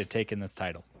guys ready to take in this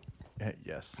title?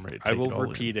 Yes. I'm ready to I take will it all in.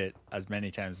 repeat it as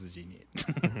many times as you need.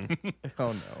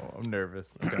 Oh no, I'm nervous.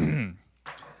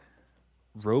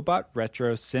 Robot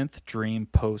retro synth dream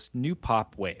post new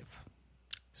pop wave.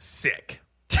 Sick.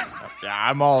 Yeah,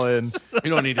 I'm all in. You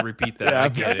don't need to repeat that. Yeah, I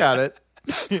get I it. got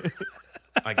it.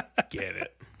 I get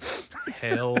it.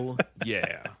 Hell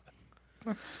yeah.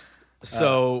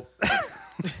 So,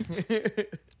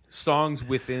 songs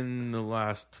within the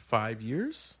last 5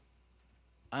 years?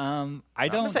 I I'm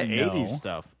don't gonna say know. 80s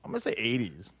stuff. I'm gonna say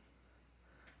 80s.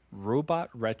 Robot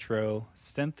retro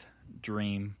synth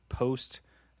dream post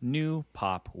new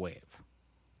pop wave.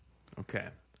 Okay.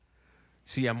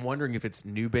 See, I'm wondering if it's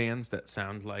new bands that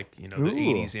sound like, the Ooh.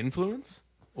 80s influence,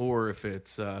 or if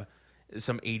it's some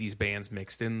 80s bands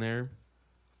mixed in there.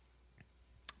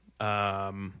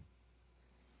 Are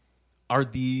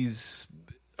these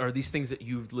things that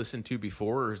you've listened to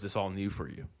before, or is this all new for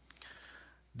you?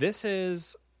 This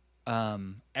is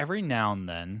every now and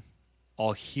then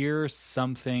I'll hear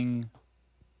something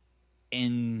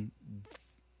in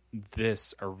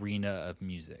this arena of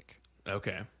music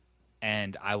Okay.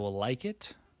 and I will like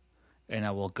it and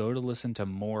I will go to listen to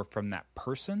more from that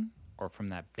person or from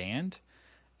that band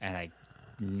and I'm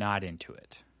not into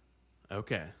it.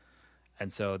 Okay.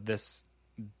 And so this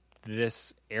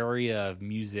area of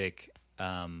music,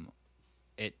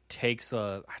 it takes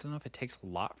I don't know if it takes a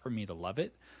lot for me to love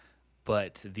it,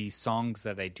 but the songs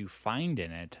that I do find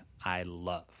in it, I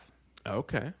love.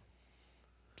 Okay.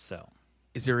 So,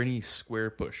 Is there any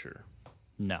Square Pusher?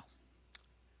 no,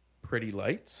 Pretty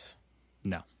Lights?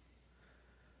 no,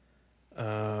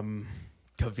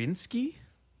 Kavinsky?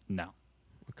 no.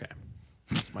 Okay.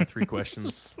 That's my 3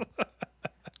 questions.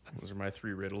 Those are my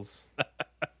 3 riddles.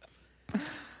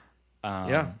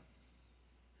 Yeah.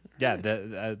 Yeah,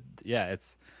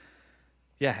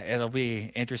 it'll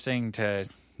be interesting to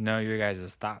know your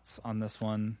guys' thoughts on this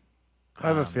one. I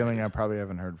have a feeling I probably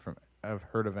haven't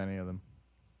heard of any of them.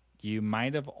 You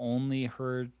might have only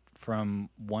heard from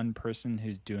one person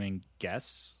who's doing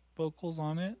guest vocals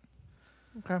on it.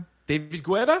 Okay. David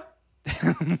Guetta?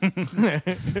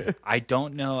 I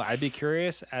don't know. I'd be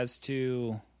curious as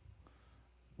to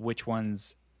which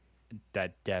ones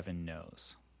that Devin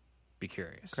knows. Be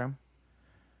curious. Okay.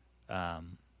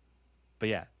 But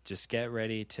yeah, just get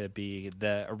ready to be.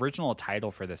 The original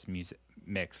title for this music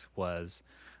mix was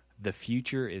 "The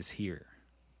Future Is Here."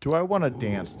 Do I want to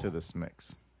dance to this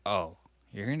mix? Oh,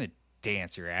 you're gonna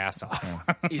dance your ass off.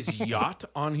 Is Yacht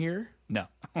on here? No,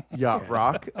 Yacht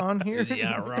Rock on here?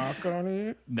 Yeah, Rock on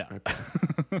here? no.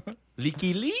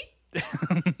 Leaky Lee?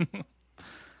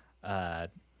 Yeah,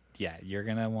 you're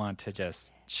gonna want to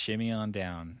just shimmy on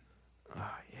down.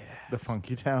 The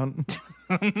Funky Town.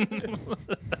 I'll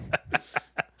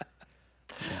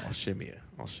shimmy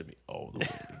all the way.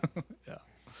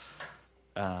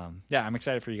 Yeah, I'm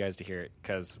excited for you guys to hear it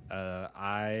because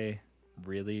I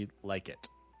really like it.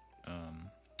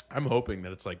 I'm hoping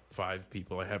that it's like 5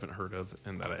 people I haven't heard of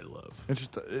and that I love. It's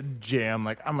just a jam.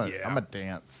 Like I'm a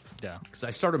dance. Yeah, Because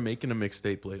I started making a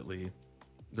mixtape lately.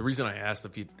 The reason I asked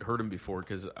if you'd heard him before,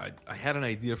 because I had an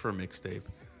idea for a mixtape,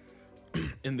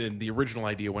 and then the original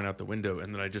idea went out the window,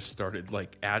 and then I just started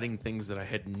like adding things that I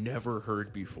had never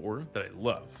heard before that I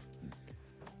love,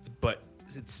 but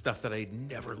it's stuff that I'd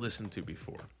never listened to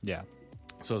before. yeah.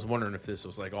 So I was wondering if this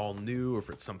was like all new, or if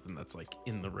it's something that's like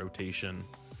in the rotation.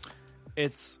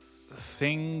 It's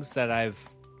things that I've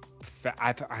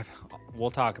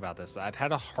we'll talk about this, but I've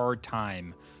had a hard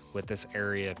time with this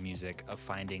area of music of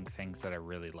finding things that I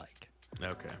really like.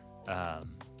 Okay.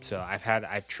 So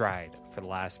I've tried for the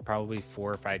last probably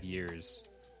 4 or 5 years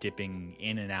dipping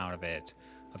in and out of it,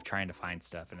 of trying to find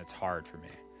stuff, and it's hard for me.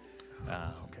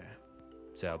 Okay.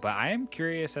 So, but I am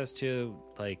curious as to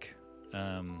like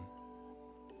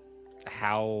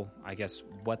how, I guess,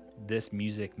 what this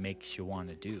music makes you want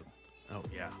to do. Oh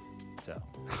yeah. So,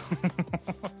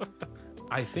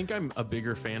 I think I'm a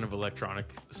bigger fan of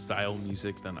electronic style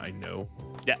music than I know.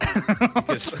 yeah.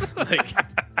 Because like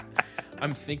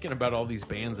I'm thinking about all these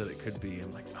bands that it could be.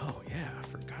 I'm like, oh yeah, I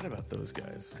forgot about those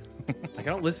guys. Like I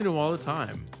don't listen to them all the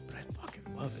time, but I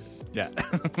fucking love it. Yeah.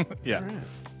 yeah.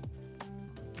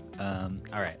 All right.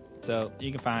 All right. So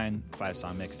you can find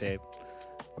 5-song mixtape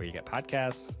where you get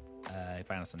podcasts. You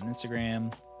find us on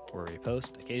Instagram where we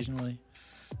post occasionally.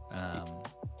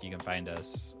 You can find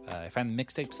us, find the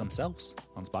mixtapes themselves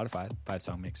on Spotify.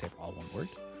 5-song mixtape, all one word.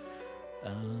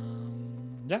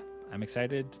 Yeah, I'm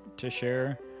excited to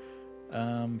share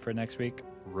For next week,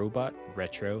 robot,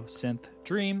 retro, synth,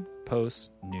 dream,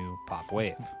 post, new pop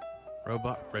wave.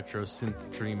 Robot, retro,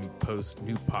 synth, dream, post,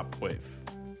 new pop wave.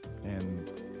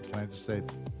 And can I just say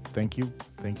thank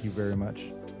you very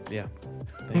much. Yeah,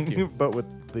 thank you. But with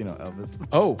Elvis.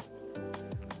 Oh,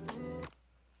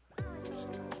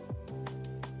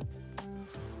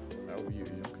 You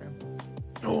okay?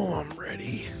 oh, I'm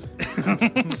ready.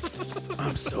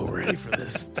 I'm so ready for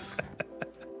this.